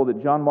beautiful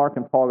that John Mark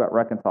and Paul got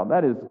reconciled.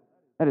 That is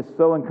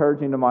so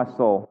encouraging to my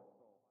soul.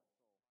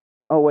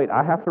 Oh wait,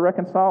 I have to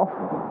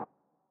reconcile?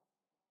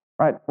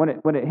 Right?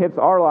 When it hits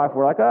our life,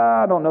 we're like,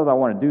 I don't know that I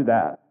want to do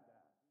that.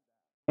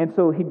 And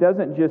so he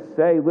doesn't just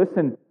say,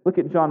 listen, look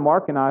at John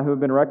Mark and I who have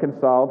been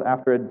reconciled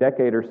after a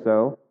decade or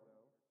so.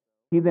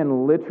 He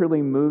then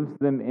literally moves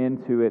them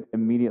into it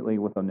immediately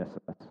with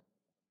Onesimus.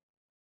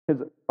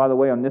 Because, by the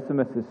way,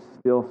 Onesimus is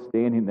still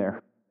standing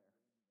there,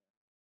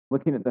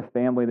 looking at the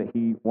family that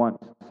he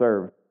once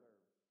served,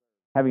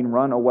 having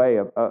run away,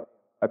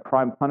 a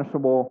crime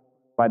punishable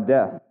by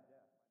death,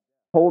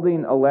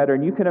 holding a letter.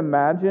 And you can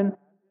imagine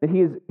that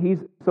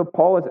so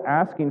Paul is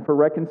asking for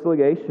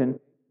reconciliation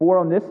for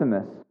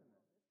Onesimus.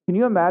 Can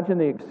you imagine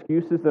the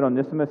excuses that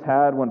Onesimus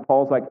had when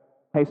Paul's like,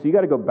 hey, so you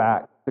got to go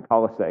back to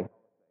Colossae?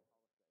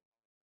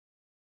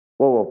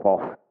 Whoa,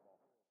 Paul.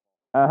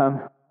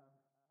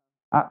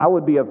 I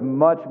would be of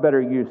much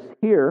better use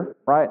here,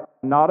 right?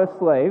 Not a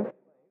slave,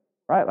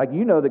 right?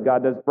 You know that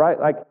God does,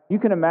 right? You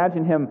can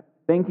imagine him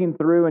thinking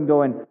through and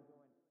going,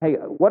 hey,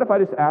 what if I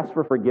just ask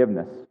for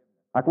forgiveness?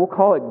 We'll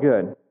call it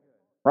good,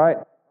 right?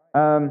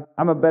 I'm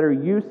a better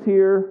use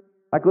here.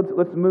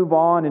 Let's move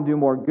on and do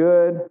more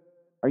good.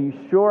 Are you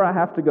sure I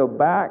have to go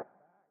back?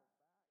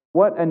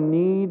 What a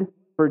need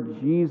for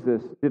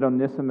Jesus did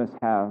Onesimus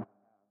have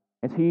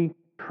as he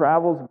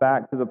travels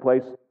back to the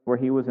place where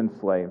he was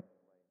enslaved,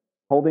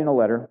 holding a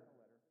letter,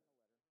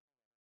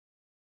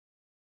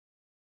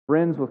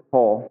 friends with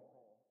Paul,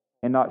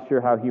 and not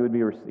sure how he would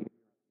be received.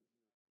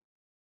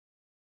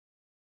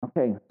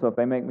 Okay, so if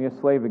they make me a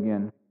slave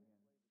again,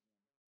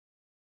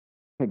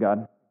 okay,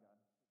 God,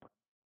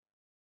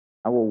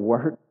 I will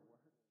work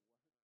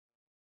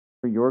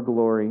for your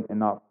glory and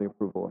not for the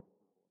approval of,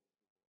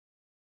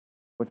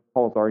 which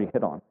Paul's already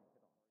hit on.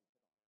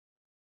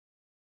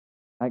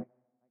 I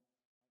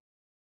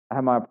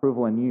have my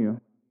approval in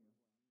you,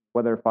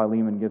 whether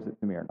Philemon gives it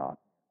to me or not.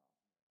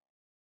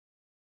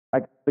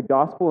 Like, the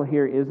gospel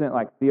here isn't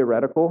like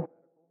theoretical.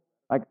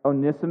 Like,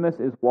 Onesimus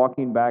is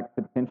walking back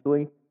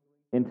potentially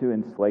into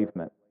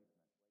enslavement,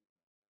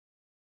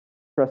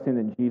 trusting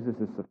that Jesus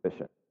is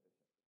sufficient,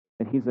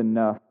 that he's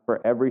enough for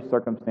every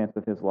circumstance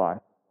of his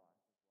life,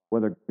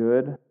 whether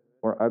good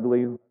or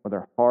ugly,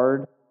 whether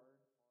hard,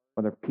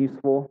 whether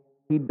peaceful.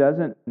 He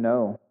doesn't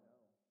know.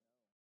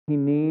 He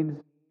needs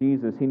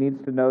Jesus. He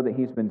needs to know that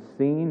he's been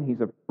seen,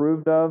 he's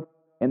approved of,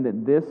 and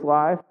that this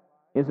life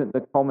isn't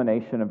the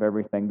culmination of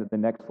everything, that the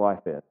next life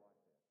is.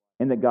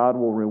 And that God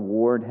will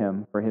reward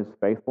him for his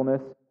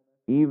faithfulness,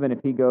 even if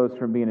he goes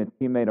from being a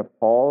teammate of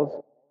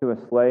Paul's to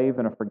a slave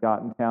in a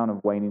forgotten town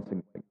of waning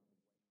significance.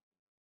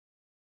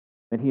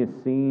 That he is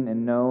seen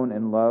and known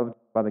and loved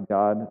by the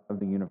God of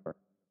the universe,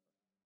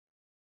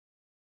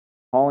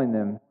 calling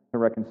them to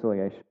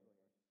reconciliation.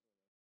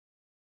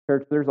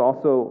 Church, there's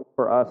also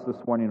for us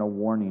this morning a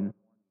warning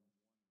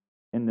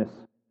in this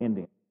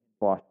ending.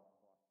 Colossians.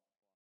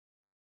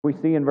 We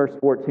see in verse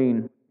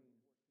 14,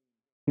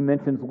 he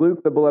mentions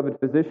Luke, the beloved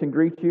physician,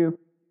 greets you,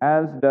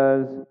 as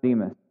does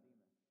Demas.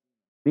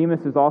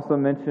 Demas is also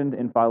mentioned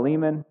in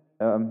Philemon,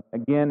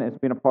 again, as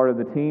being a part of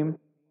the team.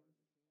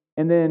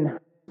 And then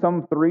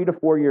some 3 to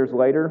 4 years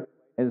later,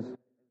 as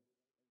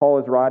Paul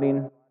is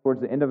writing towards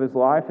the end of his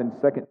life in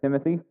 2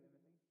 Timothy,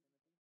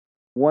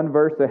 one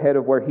verse ahead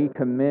of where he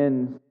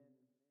commends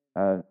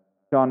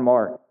John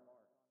Mark,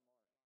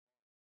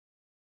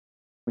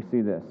 we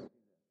see this.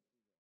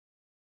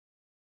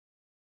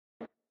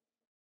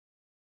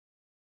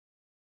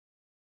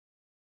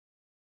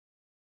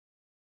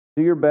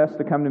 Do your best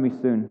to come to me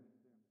soon.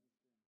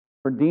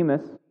 For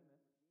Demas,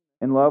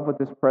 in love with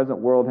this present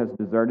world, has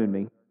deserted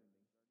me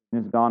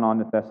and has gone on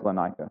to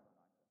Thessalonica.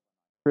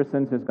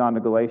 Crescens has gone to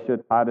Galatia,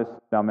 Titus,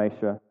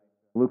 Dalmatia.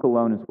 Luke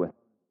alone is with him.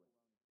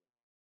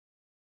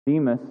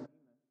 Demas,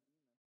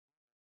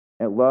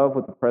 in love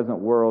with the present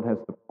world, has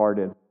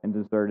departed and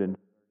deserted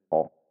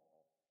Paul.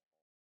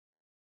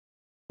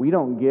 We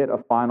don't get a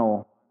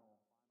final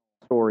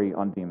story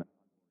on Demas.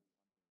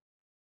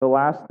 The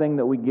last thing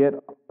that we get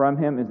from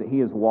him is that he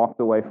has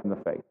walked away from the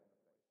faith,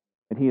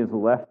 that he has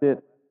left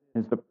it,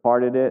 has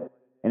departed it,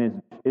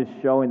 and is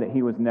showing that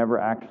he was never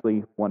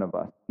actually one of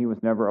us. He was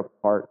never a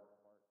part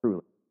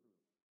truly.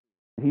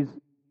 He's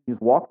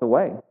walked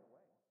away.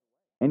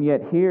 And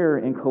yet here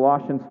in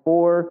Colossians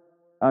 4,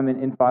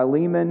 in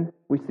Philemon,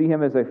 we see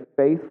him as a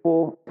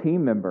faithful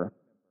team member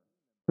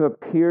who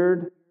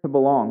appeared to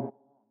belong.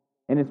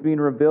 And it's being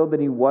revealed that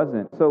he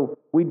wasn't. So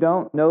we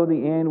don't know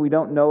the end. We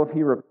don't know if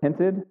he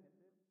repented.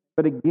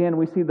 But again,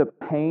 we see the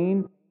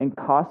pain and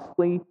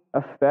costly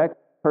effect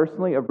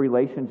personally of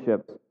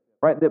relationships,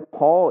 right? That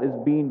Paul is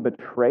being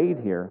betrayed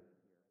here.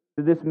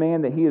 That this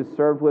man that he has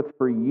served with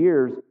for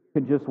years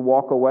could just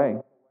walk away.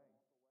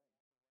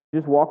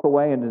 Just walk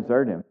away and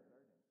desert him.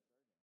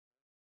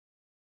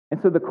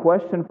 And so the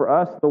question for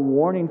us, the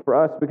warning for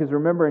us, because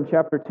remember in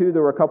chapter 2,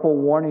 there were a couple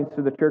warnings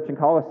to the church in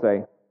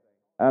Colossae.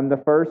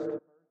 The first,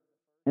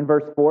 in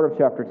verse 4 of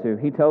chapter 2,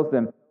 he tells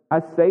them, I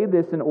say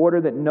this in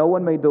order that no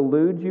one may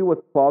delude you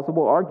with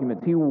plausible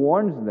arguments. He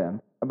warns them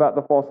about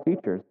the false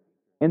teachers.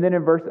 And then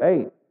in verse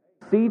 8,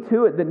 see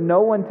to it that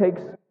no one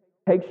takes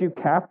you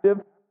captive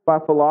by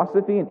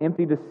philosophy and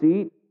empty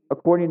deceit,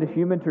 according to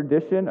human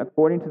tradition,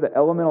 according to the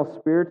elemental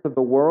spirits of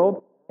the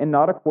world, and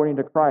not according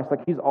to Christ.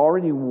 Like he's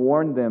already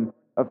warned them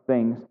of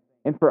things.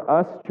 And for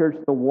us, church,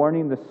 the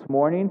warning this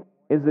morning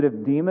is that if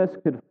Demas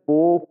could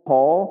fool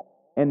Paul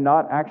and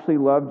not actually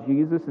love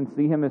Jesus and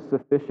see him as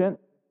sufficient,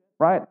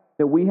 right?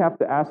 That we have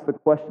to ask the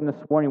question this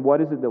morning,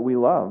 what is it that we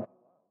love?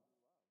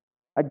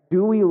 Like,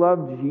 do we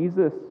love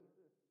Jesus?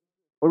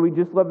 Or do we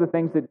just love the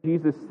things that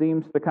Jesus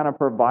seems to kind of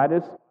provide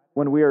us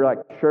when we are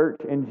like church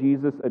and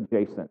Jesus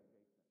adjacent?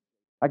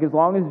 Like as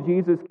long as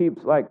Jesus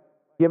keeps like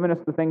giving us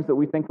the things that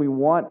we think we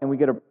want and we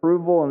get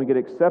approval and we get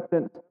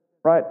acceptance,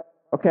 right?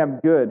 Okay, I'm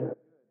good.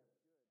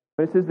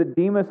 But it says that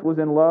Demas was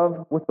in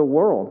love with the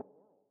world,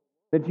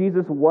 that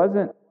Jesus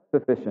wasn't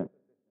sufficient.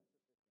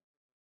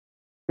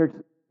 Church,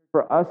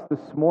 for us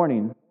this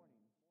morning,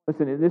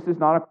 listen, this is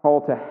not a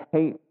call to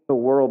hate the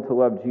world to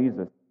love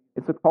Jesus.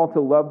 It's a call to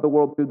love the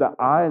world through the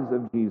eyes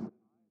of Jesus.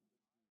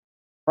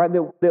 Right?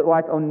 That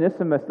like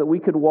Onesimus, that we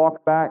could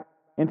walk back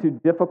into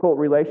difficult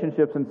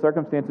relationships and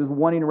circumstances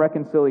wanting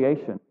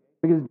reconciliation.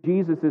 Because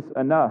Jesus is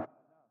enough,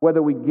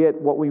 whether we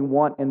get what we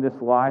want in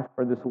this life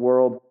or this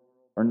world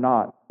or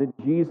not. That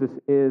Jesus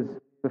is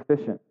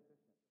sufficient.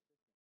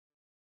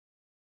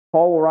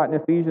 Paul will write in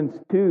Ephesians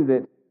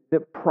 2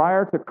 that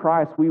prior to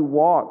Christ, we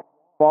walk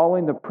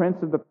following the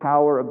prince of the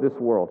power of this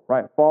world,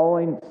 right?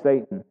 Following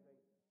Satan,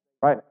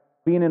 right?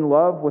 Being in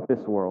love with this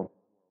world.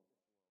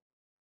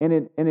 And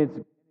it's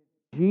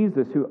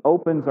Jesus who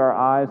opens our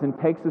eyes and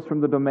takes us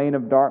from the domain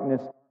of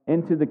darkness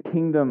into the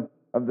kingdom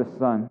of the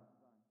Son.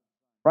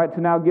 Right?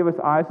 To now give us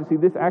eyes to see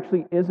this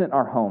actually isn't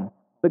our home.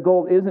 The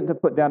goal isn't to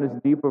put down as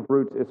deep of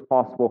roots as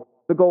possible.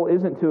 The goal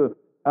isn't to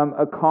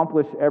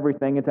accomplish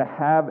everything and to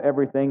have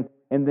everything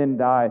and then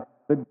die.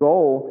 The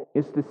goal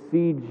is to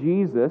see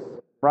Jesus,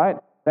 right?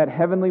 That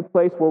heavenly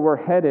place where we're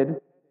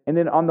headed, and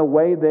then on the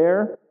way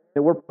there,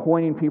 that we're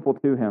pointing people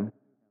to Him,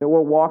 that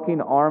we're walking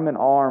arm in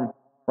arm,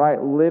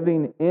 right?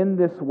 Living in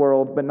this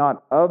world, but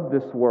not of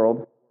this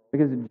world,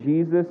 because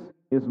Jesus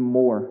is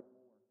more.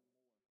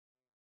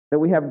 That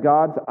we have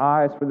God's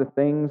eyes for the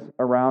things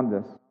around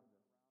us.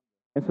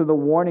 And so the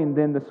warning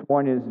then this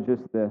morning is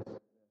just this.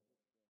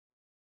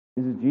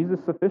 Is Jesus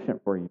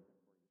sufficient for you?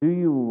 Do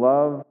you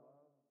love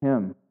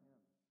Him?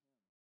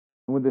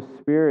 And would the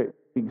Spirit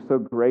be so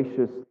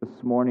gracious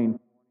this morning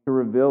to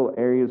reveal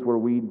areas where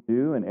we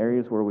do and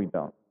areas where we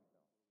don't?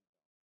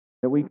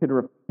 That we could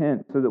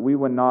repent so that we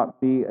would not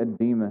be a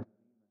Demas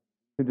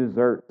who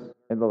deserts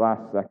at the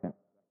last second.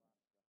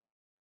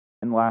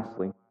 And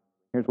lastly,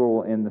 here's where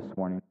we'll end this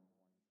morning.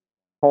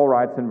 Paul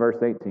writes in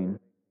verse 18,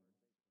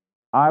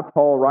 I,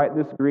 Paul, write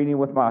this greeting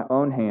with my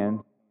own hand.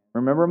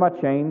 Remember my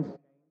chains.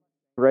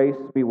 Grace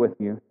be with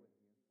you.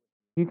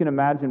 You can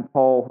imagine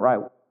Paul, right,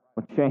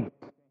 with chains.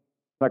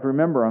 Like,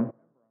 remember them.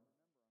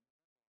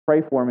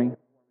 Pray for me.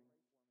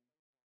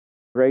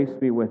 Grace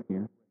be with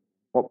you.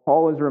 What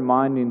Paul is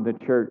reminding the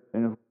church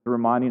and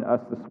reminding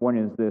us this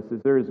morning is this,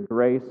 is there is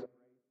grace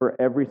for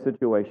every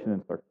situation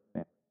and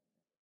circumstance.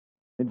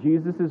 That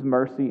Jesus'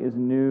 mercy is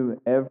new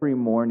every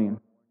morning,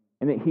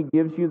 and that He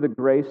gives you the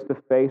grace to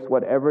face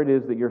whatever it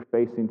is that you're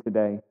facing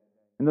today.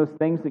 And those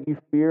things that you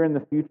fear in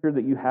the future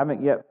that you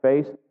haven't yet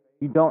faced,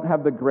 you don't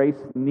have the grace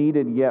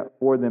needed yet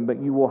for them,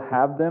 but you will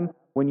have them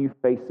when you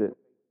face it.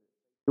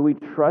 Do we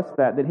trust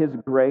that His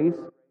grace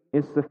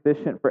is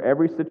sufficient for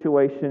every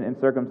situation and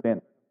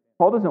circumstance?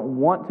 Paul doesn't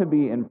want to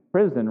be in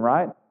prison,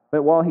 right?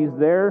 But while he's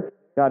there,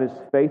 God is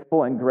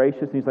faithful and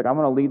gracious. And He's like, I'm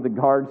going to lead the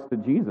guards to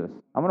Jesus.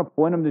 I'm going to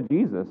point them to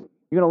Jesus.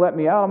 You're going to let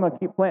me out? I'm going to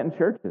keep planting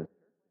churches.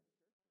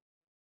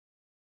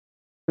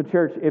 So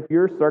church, if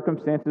your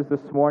circumstances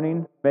this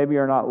morning maybe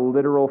are not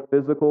literal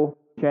physical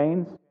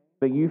chains,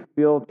 but you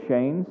feel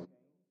chains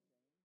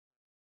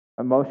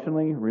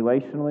emotionally,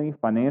 relationally,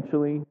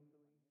 financially,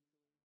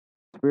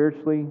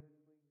 spiritually,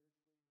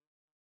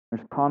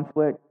 there's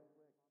conflict,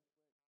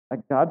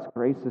 like God's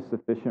grace is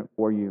sufficient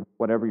for you,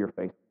 whatever you're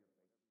facing.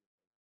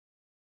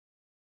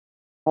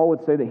 Paul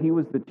would say that he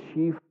was the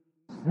chief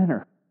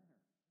sinner.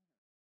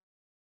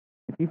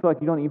 If you feel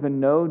like you don't even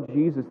know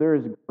Jesus, there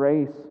is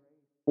grace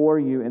for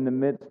you in the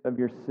midst of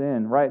your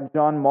sin, right?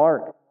 John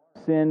Mark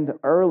sinned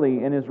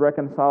early and is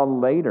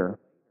reconciled later,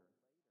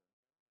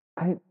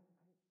 right?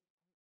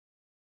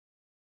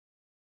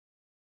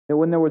 And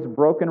when there was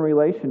broken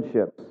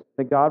relationships,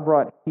 that God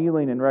brought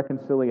healing and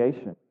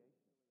reconciliation.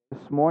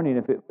 This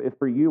morning, if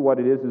for you what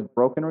it is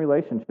broken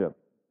relationships,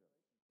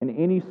 and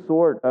any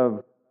sort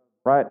of,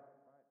 right,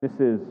 this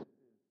is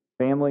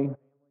family,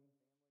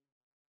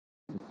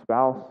 this is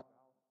spouse,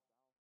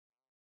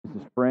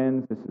 this is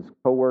friends, this is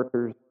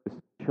coworkers, this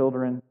is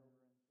children,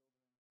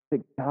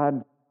 that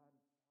God,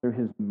 through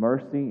His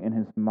mercy and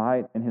His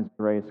might and His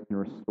grace, can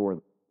restore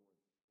them.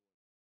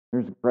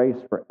 There's grace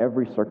for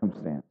every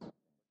circumstance.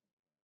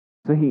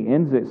 So he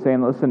ends it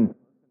saying, listen,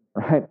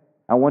 right,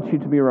 I want you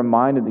to be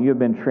reminded that you have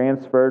been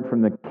transferred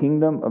from the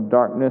kingdom of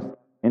darkness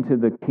into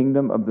the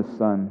kingdom of the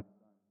Son.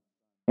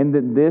 And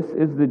that this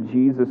is the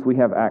Jesus we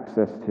have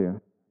access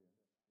to.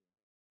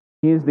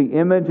 He is the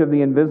image of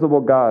the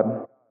invisible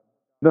God,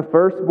 the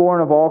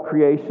firstborn of all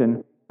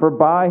creation. For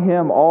by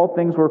Him all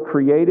things were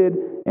created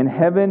in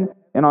heaven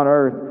and on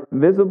earth,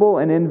 visible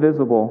and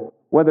invisible,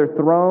 whether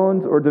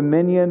thrones or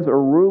dominions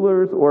or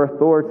rulers or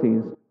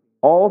authorities.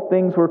 All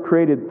things were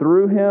created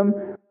through Him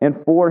and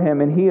for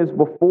Him, and He is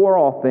before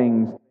all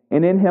things,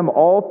 and in Him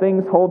all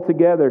things hold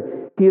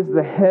together. He is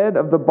the head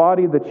of the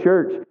body of the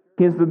church.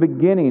 He is the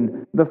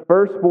beginning, the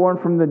firstborn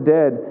from the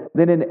dead,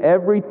 that in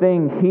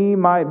everything He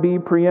might be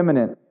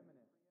preeminent.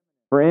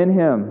 For in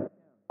Him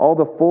all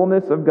the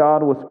fullness of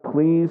God was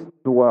pleased to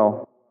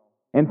dwell,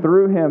 and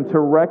through Him to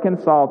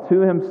reconcile to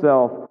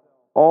Himself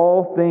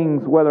all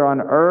things, whether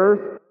on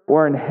earth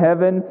or in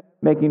heaven,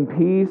 making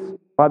peace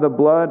by the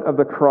blood of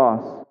the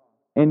cross.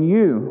 And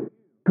you,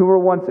 who were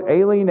once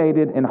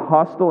alienated and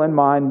hostile in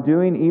mind,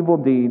 doing evil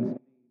deeds,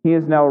 He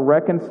is now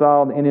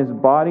reconciled in His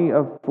body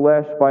of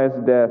flesh by His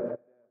death,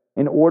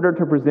 in order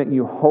to present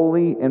you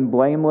holy and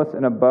blameless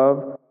and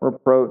above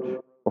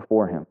reproach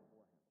before Him.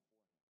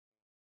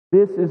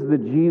 This is the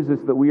Jesus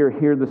that we are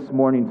here this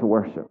morning to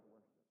worship.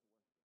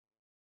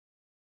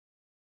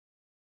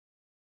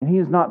 And He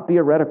is not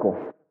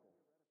theoretical.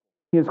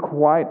 He is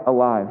quite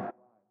alive.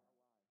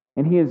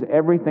 And He is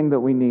everything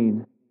that we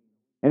need.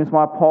 And it's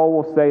why Paul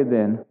will say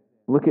then,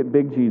 look at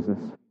big Jesus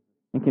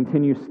and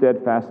continue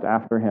steadfast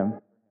after Him,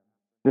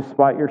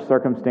 despite your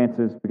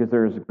circumstances, because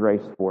there is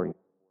grace for you.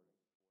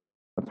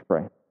 Let's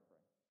pray.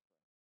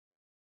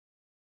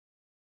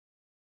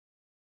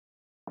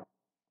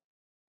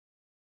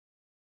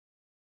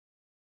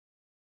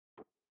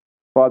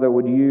 Father,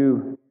 would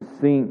you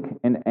sink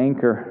and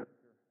anchor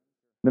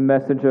the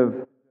message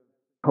of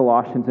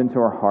Colossians into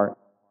our heart?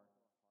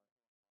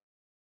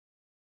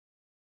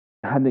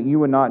 God, that you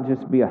would not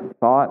just be a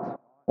thought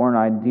or an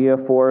idea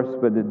for us,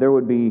 but that there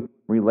would be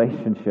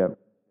relationship,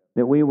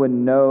 that we would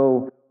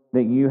know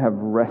that you have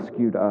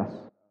rescued us,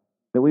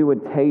 that we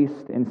would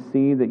taste and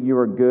see that you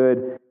are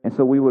good, and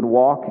so we would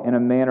walk in a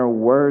manner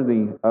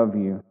worthy of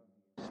you,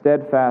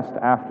 steadfast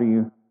after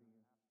you,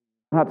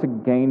 not to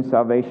gain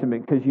salvation,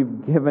 but because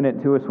you've given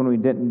it to us when we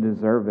didn't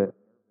deserve it,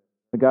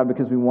 but God,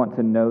 because we want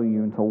to know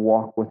you and to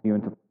walk with you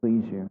and to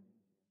please you.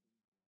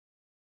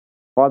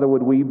 Father,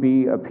 would we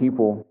be a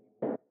people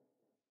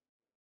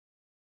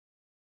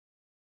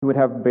who would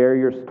have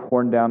barriers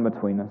torn down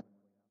between us?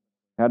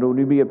 God, would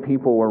we be a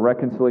people where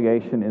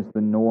reconciliation is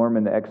the norm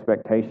and the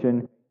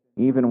expectation,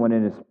 even when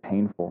it is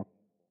painful?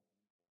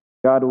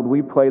 God, would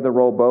we play the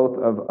role both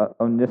of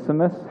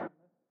Onesimus,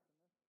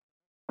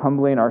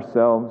 humbling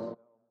ourselves,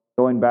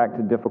 going back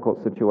to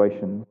difficult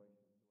situations?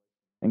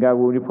 And God,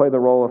 would we play the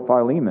role of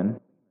Philemon,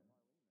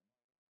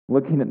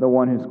 looking at the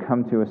one who's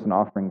come to us and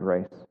offering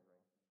grace?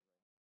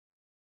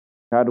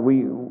 God,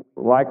 we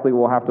likely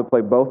will have to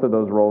play both of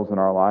those roles in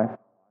our life.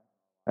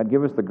 God,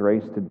 give us the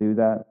grace to do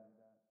that.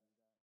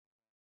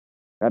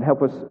 God,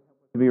 help us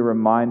to be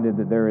reminded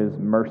that there is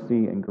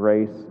mercy and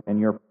grace and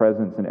your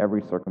presence in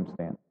every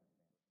circumstance.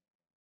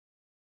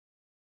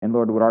 And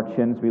Lord, would our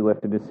chins be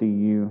lifted to see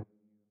you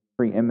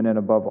preeminent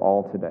above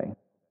all today.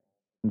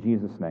 In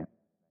Jesus' name,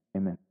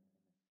 amen.